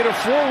trying to get it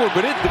forward,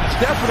 but it's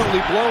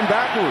definitely blown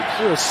backwards.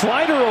 A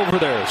slider over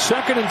there,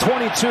 2nd and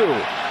 22.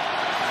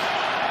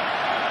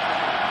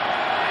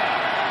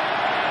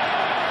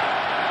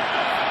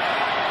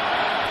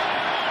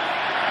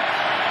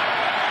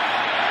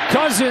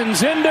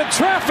 Cousins into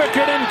traffic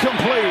and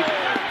incomplete.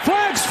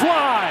 Flags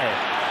fly.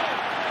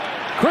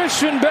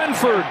 Christian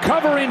Benford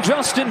covering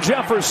Justin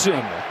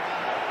Jefferson.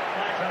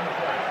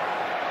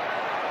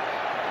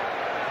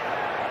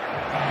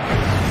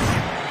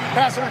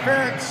 Pass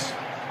interference,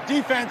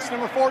 defense,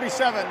 number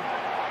 47.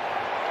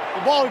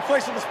 The ball he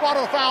placed at the spot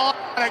of the foul,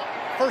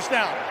 first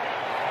down.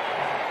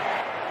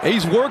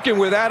 He's working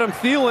with Adam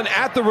Thielen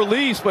at the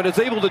release, but is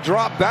able to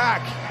drop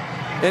back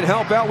and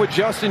help out with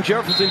Justin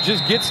Jefferson.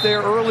 Just gets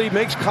there early,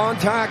 makes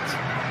contact.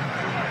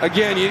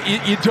 Again,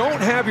 you don't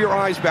have your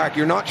eyes back.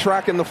 You're not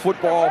tracking the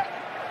football.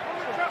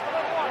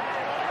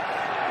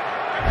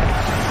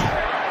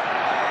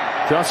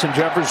 Justin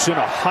Jefferson,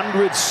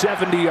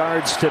 170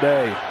 yards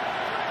today,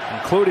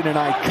 including an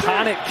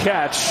iconic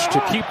catch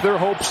to keep their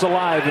hopes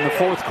alive in the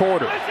fourth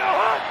quarter.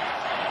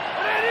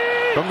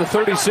 From the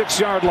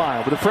 36-yard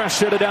line with a fresh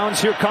set of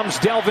downs, here comes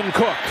Dalvin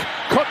Cook.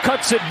 Cook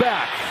cuts it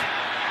back.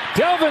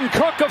 Dalvin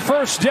Cook a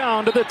first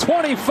down to the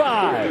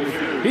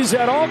 25. He's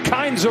had all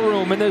kinds of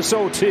room in this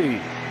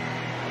OT.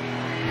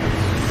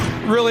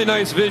 Really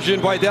nice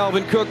vision by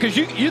Dalvin Cook, because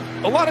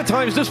a lot of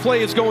times this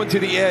play is going to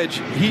the edge.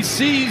 He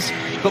sees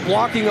the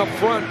blocking up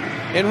front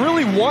and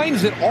really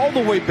winds it all the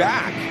way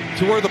back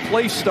to where the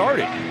play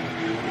started.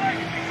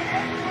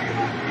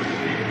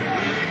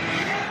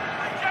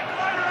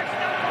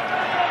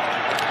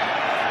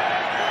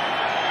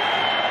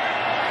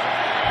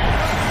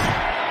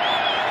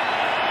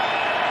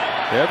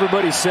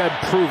 Everybody said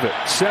prove it.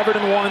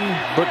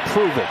 7-1, but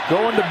prove it.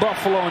 Go into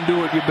Buffalo and do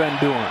what you've been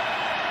doing.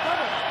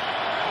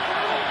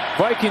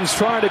 Vikings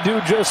trying to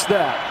do just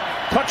that.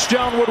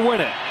 Touchdown would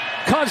win it.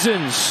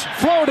 Cousins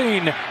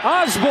floating.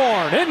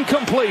 Osborne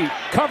incomplete.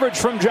 Coverage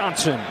from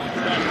Johnson.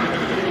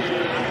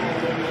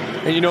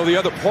 And you know the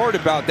other part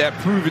about that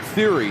prove it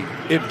theory,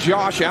 if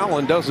Josh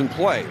Allen doesn't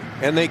play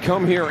and they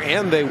come here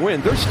and they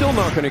win, they're still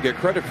not going to get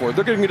credit for it.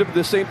 They're going to do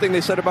the same thing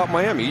they said about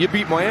Miami. You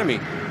beat Miami,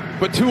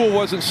 but Tua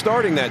wasn't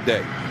starting that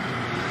day.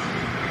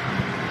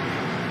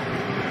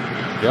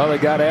 Yeah, they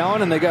got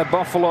Allen and they got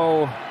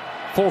Buffalo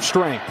full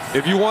strength.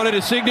 If you wanted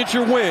a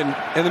signature win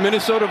and the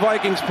Minnesota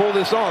Vikings pull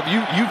this off,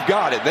 you've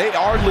got it. They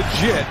are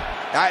legit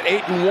at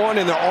 8-1,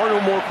 and there are no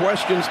more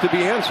questions to be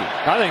answered.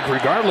 I think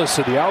regardless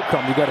of the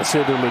outcome, you got to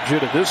say they're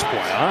legit at this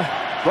point, huh?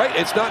 Right,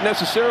 it's not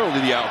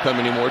necessarily the outcome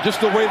anymore. Just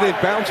the way they've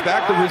bounced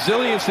back, the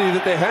resiliency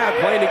that they had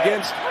playing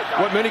against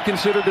what many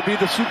consider to be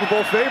the Super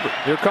Bowl favorite.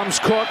 Here comes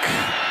Cook.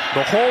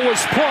 The hole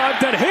was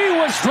plugged, and he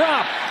was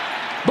dropped.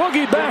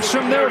 Boogie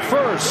Basham there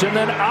first, and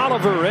then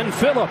Oliver and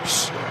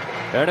Phillips.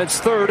 And it's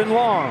 3rd and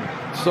long.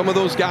 Some of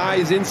those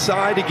guys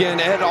inside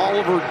again, Ed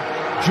Oliver,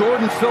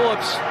 Jordan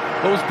Phillips,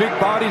 those big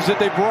bodies that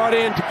they brought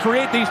in to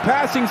create these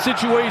passing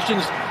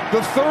situations.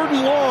 The 3rd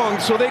and long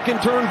so they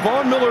can turn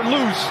Von Miller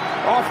loose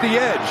off the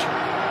edge.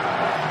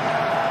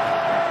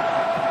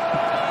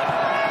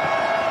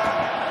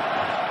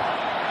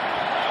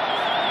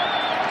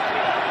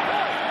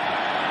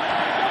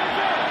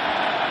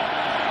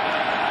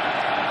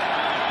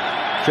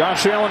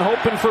 Josh Allen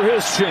hoping for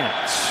his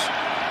chance.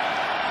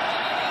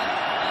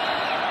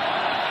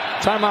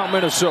 Timeout,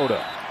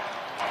 Minnesota.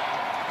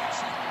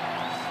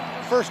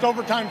 First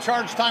overtime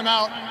charge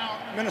timeout,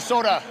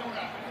 Minnesota.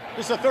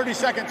 This is a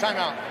 30-second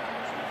timeout.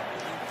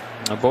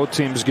 Now both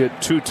teams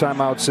get 2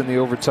 timeouts in the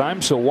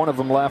overtime, so one of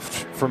them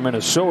left for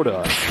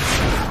Minnesota.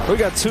 We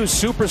got 2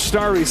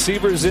 superstar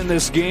receivers in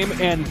this game,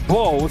 and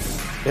both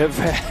have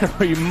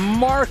had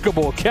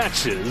remarkable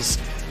catches.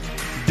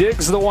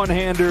 Diggs the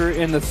one-hander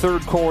in the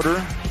 3rd quarter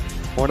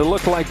when it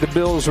looked like the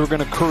Bills were going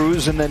to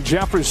cruise, and then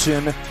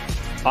Jefferson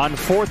on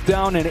 4th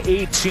down and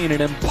 18, an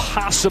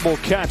impossible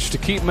catch to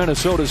keep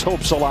Minnesota's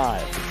hopes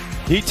alive.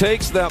 He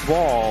takes that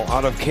ball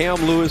out of Cam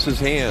Lewis's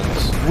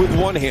hands with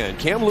one hand.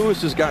 Cam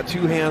Lewis has got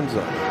 2 hands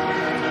up.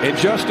 And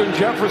Justin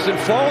Jefferson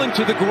falling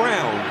to the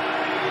ground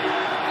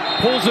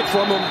pulls it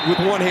from him with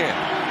one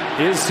hand.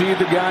 Is he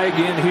the guy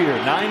again here?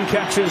 9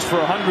 catches for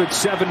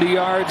 170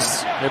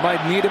 yards. They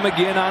might need him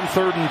again on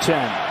 3rd and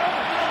 10.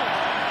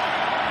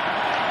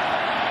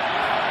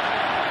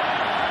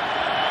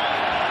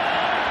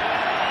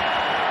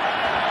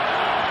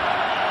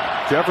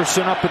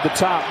 Jefferson up at the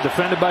top,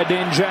 defended by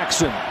Dane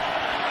Jackson.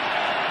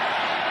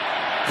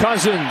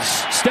 Cousins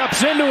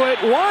steps into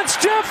it, wants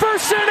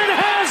Jefferson and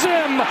has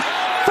him.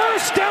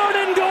 1st down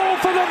and goal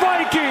for the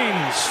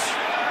Vikings.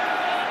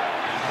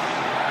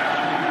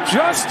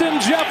 Justin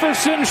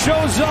Jefferson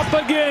shows up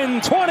again,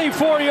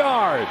 24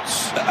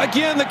 yards.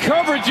 Again, the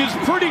coverage is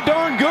pretty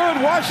darn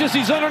good. Watch as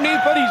he's underneath,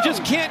 but he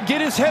just can't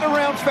get his head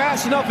around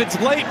fast enough. It's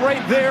late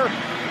right there.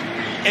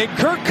 And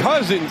Kirk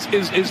Cousins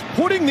is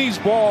putting these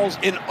balls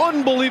in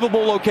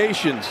unbelievable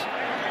locations.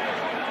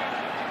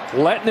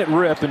 Letting it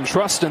rip and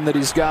trusting that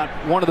he's got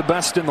one of the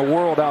best in the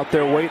world out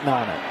there waiting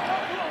on it.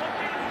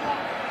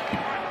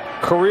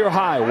 Career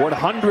high,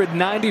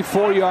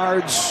 194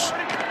 yards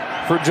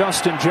for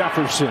Justin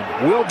Jefferson.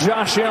 Will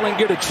Josh Allen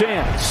get a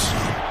chance?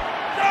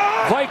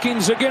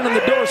 Vikings again on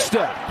the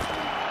doorstep.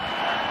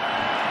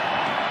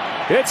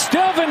 It's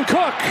Delvin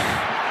Cook,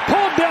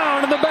 pulled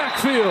down in the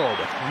backfield.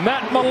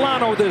 Matt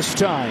Milano this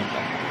time.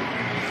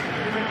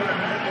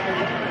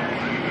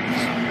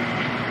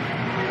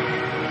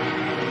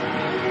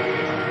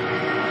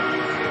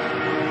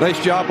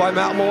 Nice job by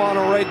Matt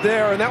Milano right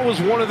there, and that was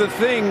one of the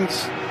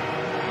things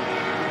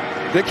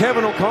that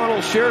Kevin O'Connell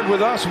shared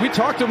with us. We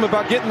talked to him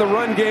about getting the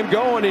run game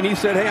going, and he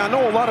said, hey, I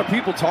know a lot of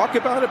people talk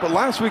about it, but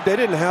last week they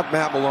didn't have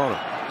Matt Milano.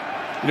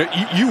 You know,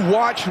 you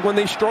watch when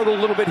they struggle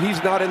a little bit,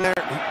 he's not in there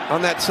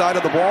on that side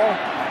of the ball.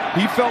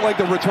 He felt like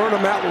the return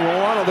of Matt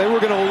Milano, they were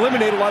going to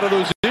eliminate a lot of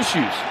those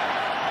issues.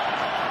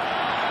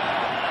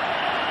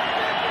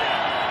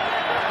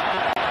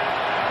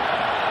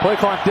 Play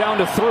clock down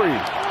to 3.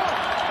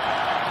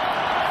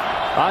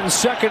 On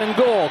 2nd and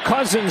goal,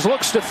 Cousins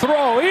looks to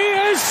throw. He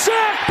is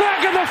sacked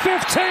back at the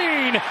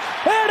 15.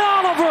 Ed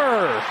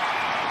Oliver.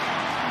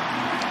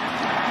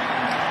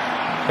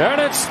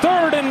 And it's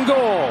 3rd and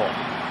goal.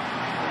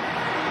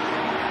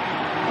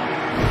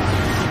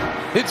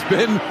 It's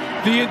been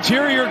the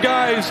interior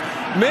guys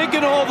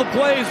making all the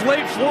plays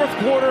late 4th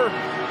quarter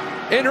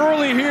and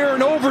early here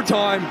in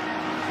overtime.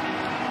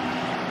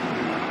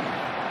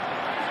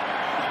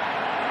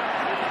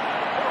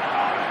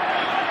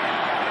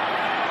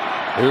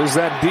 It was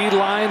that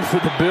D-line for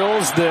the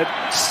Bills that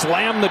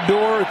slammed the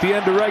door at the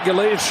end of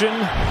regulation.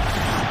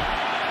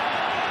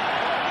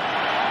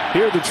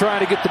 Here they're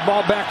trying to get the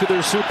ball back to their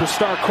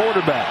superstar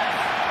quarterback.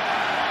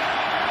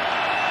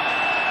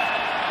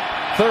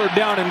 3rd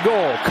down and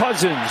goal.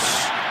 Cousins.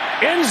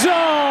 End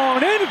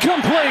zone.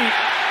 Incomplete.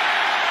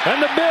 And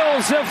the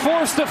Bills have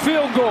forced a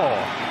field goal.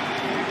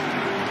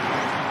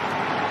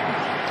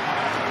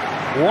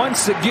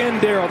 Once again,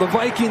 Darryl, the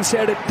Vikings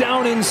had it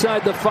down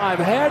inside the 5,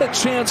 had a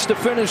chance to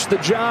finish the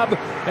job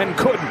and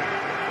couldn't.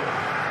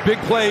 Big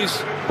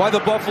plays by the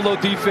Buffalo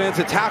defense,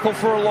 a tackle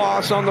for a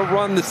loss on the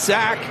run, the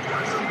sack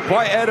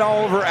by Ed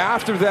Oliver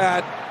after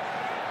that.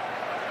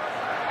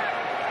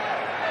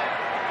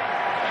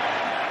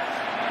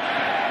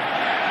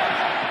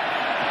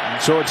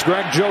 So it's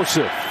Greg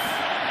Joseph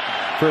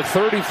for a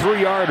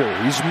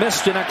 33-yarder. He's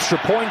missed an extra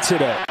point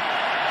today.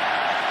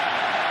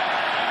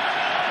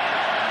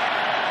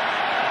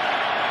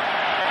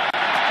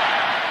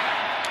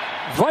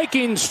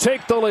 Vikings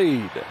take the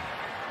lead.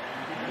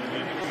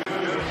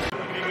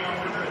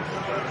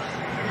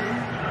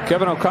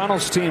 Kevin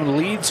O'Connell's team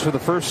leads for the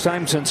first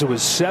time since it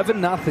was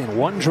 7-0.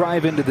 One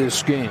drive into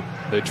this game.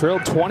 They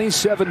trailed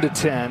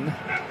 27-10.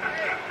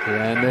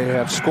 And they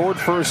have scored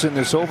first in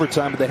this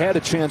overtime, but they had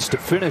a chance to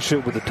finish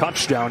it with a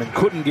touchdown and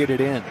couldn't get it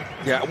in.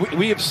 Yeah,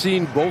 we have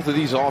seen both of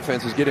these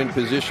offenses get in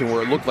position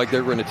where it looked like they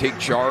were going to take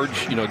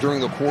charge,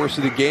 during the course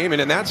of the game.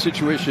 And in that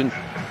situation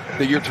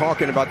that you're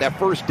talking about, that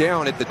first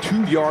down at the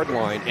 2-yard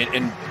line,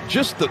 and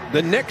just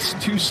the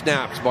next 2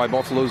 snaps by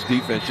Buffalo's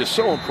defense, just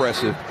so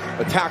impressive.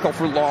 A tackle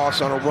for loss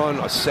on a run,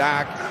 a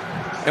sack.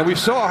 And we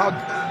saw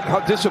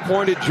how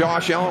disappointed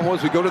Josh Allen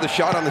was. We go to the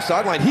shot on the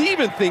sideline. He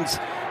even thinks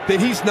that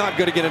he's not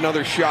going to get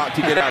another shot to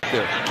get out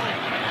there.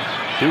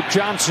 Duke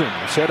Johnson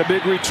has had a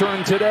big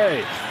return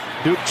today.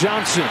 Duke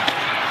Johnson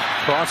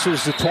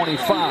crosses the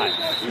 25.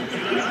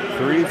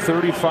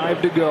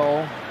 3:35 to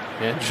go.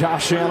 And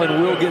Josh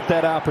Allen will get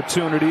that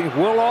opportunity.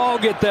 We'll all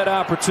get that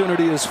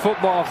opportunity as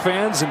football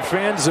fans and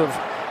fans of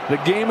the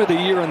game of the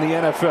year in the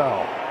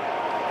NFL.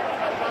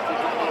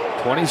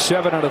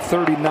 27 out of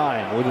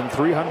 39, within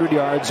 300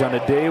 yards on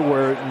a day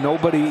where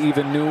nobody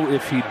even knew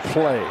if he'd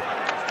play.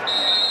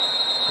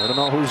 I don't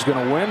know who's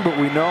going to win, but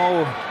we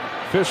know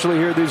officially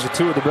here these are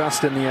 2 of the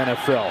best in the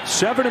NFL.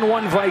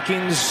 7-1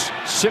 Vikings,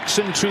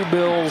 6-2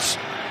 Bills,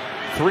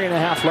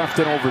 3.5 left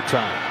in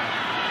overtime.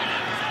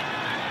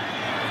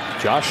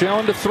 Josh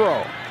Allen to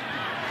throw.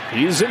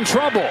 He's in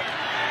trouble.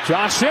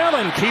 Josh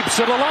Allen keeps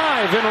it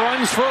alive and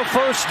runs for a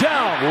first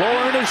down,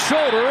 lowering his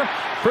shoulder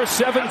for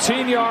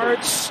 17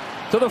 yards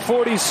to the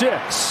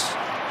 46.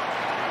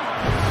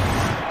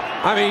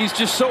 I mean, he's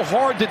just so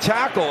hard to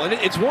tackle, and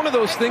it's one of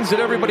those things that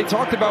everybody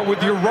talked about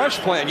with your rush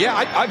plan. Yeah,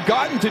 I've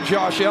gotten to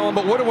Josh Allen,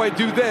 but what do I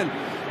do then?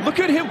 Look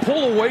at him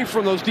pull away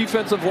from those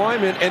defensive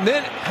linemen, and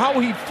then how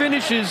he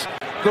finishes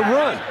the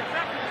run.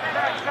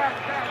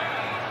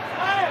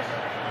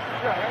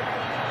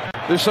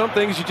 There's some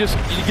things you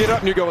get up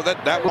and you go,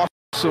 that was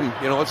awesome.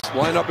 Let's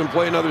line up and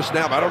play another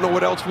snap. I don't know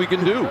what else we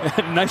can do.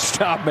 Nice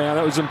job, man.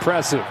 That was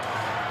impressive.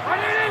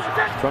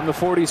 From the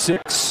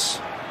 46.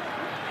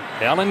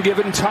 Allen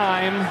given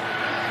time.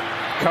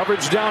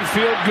 Coverage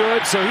downfield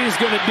good, so he's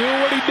going to do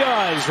what he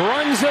does.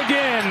 Runs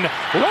again.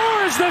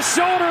 Lowers the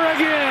shoulder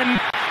again.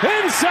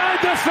 Inside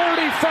the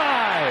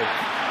 35.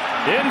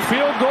 In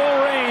field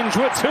goal range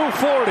with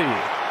 2:40.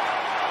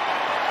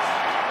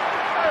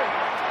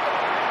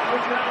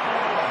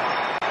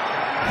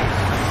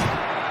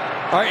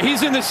 All right,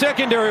 he's in the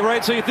secondary,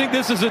 right? So you think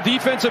this is a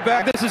defensive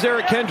back. This is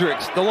Eric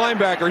Kendricks, the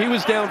linebacker. He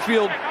was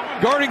downfield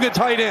guarding the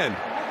tight end.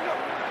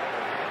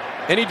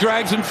 And he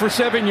drags him for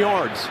 7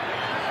 yards.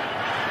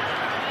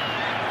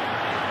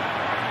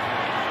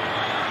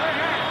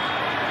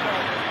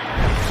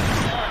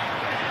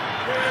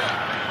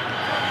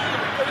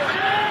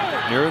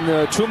 You're in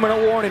the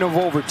 2-minute warning of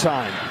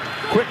overtime.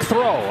 Quick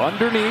throw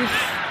underneath.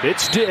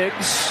 It's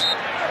Diggs.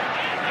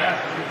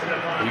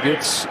 He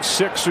gets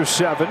 6 or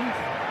 7.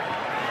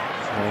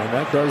 And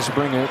that does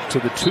bring it to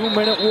the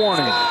 2-minute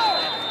warning.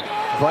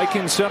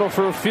 Vikings settle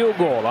for a field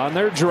goal on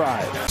their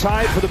drive.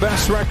 Tied for the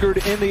best record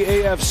in the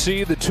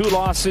AFC. The 2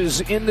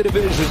 losses in the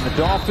division. The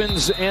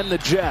Dolphins and the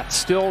Jets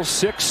still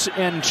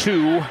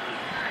 6-2.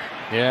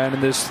 And in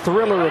this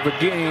thriller of a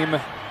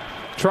game,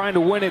 trying to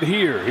win it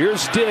here.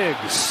 Here's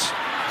Diggs.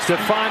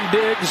 Stephon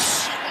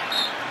Diggs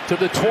to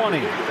the 20.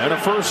 And a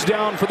first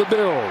down for the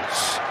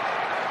Bills.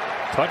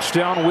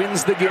 Touchdown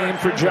wins the game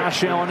for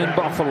Josh Allen in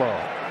Buffalo.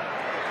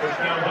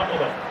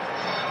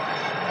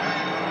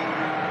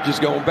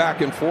 Just going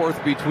back and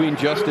forth between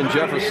Justin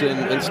Jefferson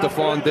and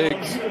Stephon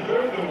Diggs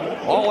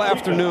all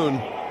afternoon.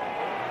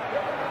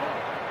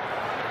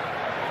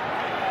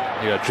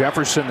 You got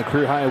Jefferson, the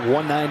career high of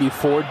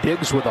 194.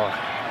 Diggs with a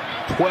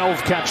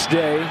 12-catch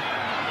day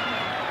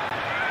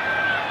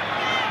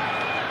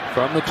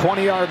from the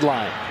 20-yard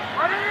line.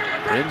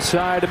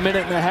 Inside a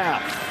minute and a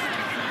half.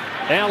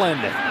 Allen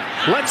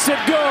lets it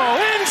go.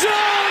 End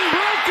zone,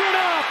 broken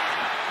up.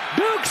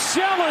 Duke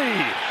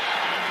Shelley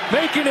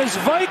making his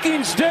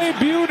Vikings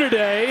debut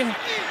today.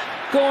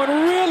 Going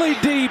really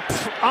deep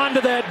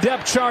onto that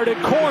depth chart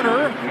at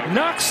corner.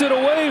 Knocks it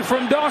away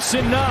from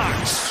Dawson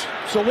Knox.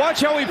 So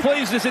watch how he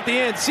plays this at the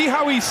end. See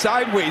how he's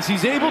sideways.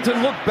 He's able to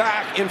look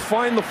back and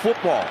find the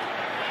football.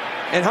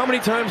 And how many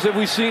times have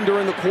we seen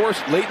during the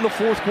course, late in the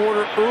fourth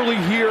quarter, early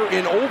here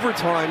in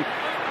overtime,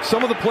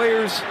 some of the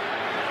players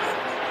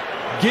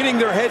getting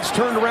their heads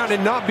turned around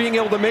and not being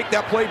able to make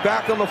that play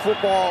back on the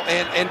football.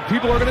 And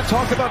people are going to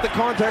talk about the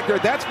contact there.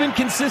 That's been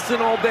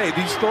consistent all day.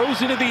 These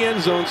throws into the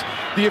end zones,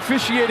 the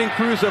officiating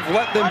crews have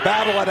let them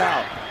battle it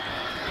out.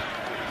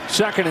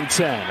 2nd and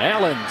 10.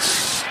 Allen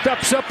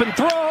steps up and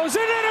throws.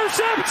 An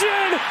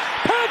interception!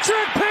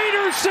 Patrick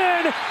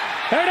Peterson!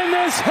 And in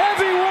this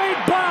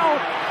heavyweight bout,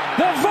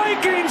 the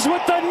Vikings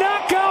with the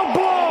knockout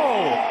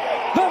blow.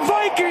 The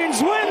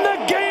Vikings win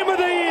the game of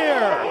the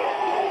year.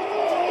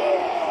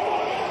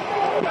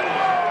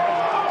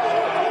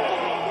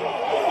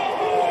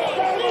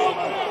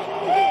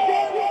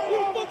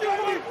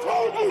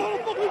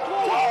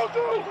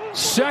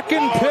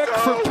 Second pick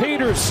for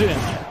Peterson.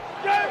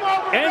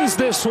 Ends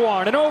this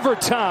one in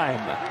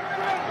overtime.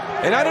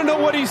 And I don't know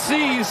what he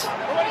sees.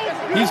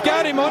 He's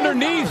got him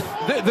underneath.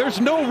 There's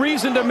no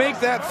reason to make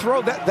that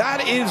throw.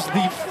 That is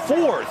the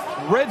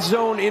 4th red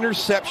zone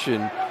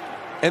interception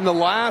in the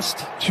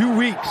last 2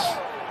 weeks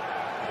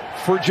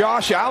for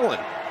Josh Allen.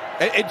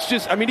 It's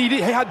just, I mean, he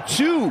had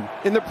 2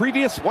 in the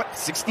previous,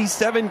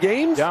 67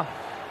 games? Yeah.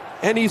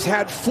 And he's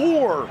had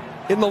 4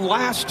 in the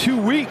last 2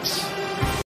 weeks.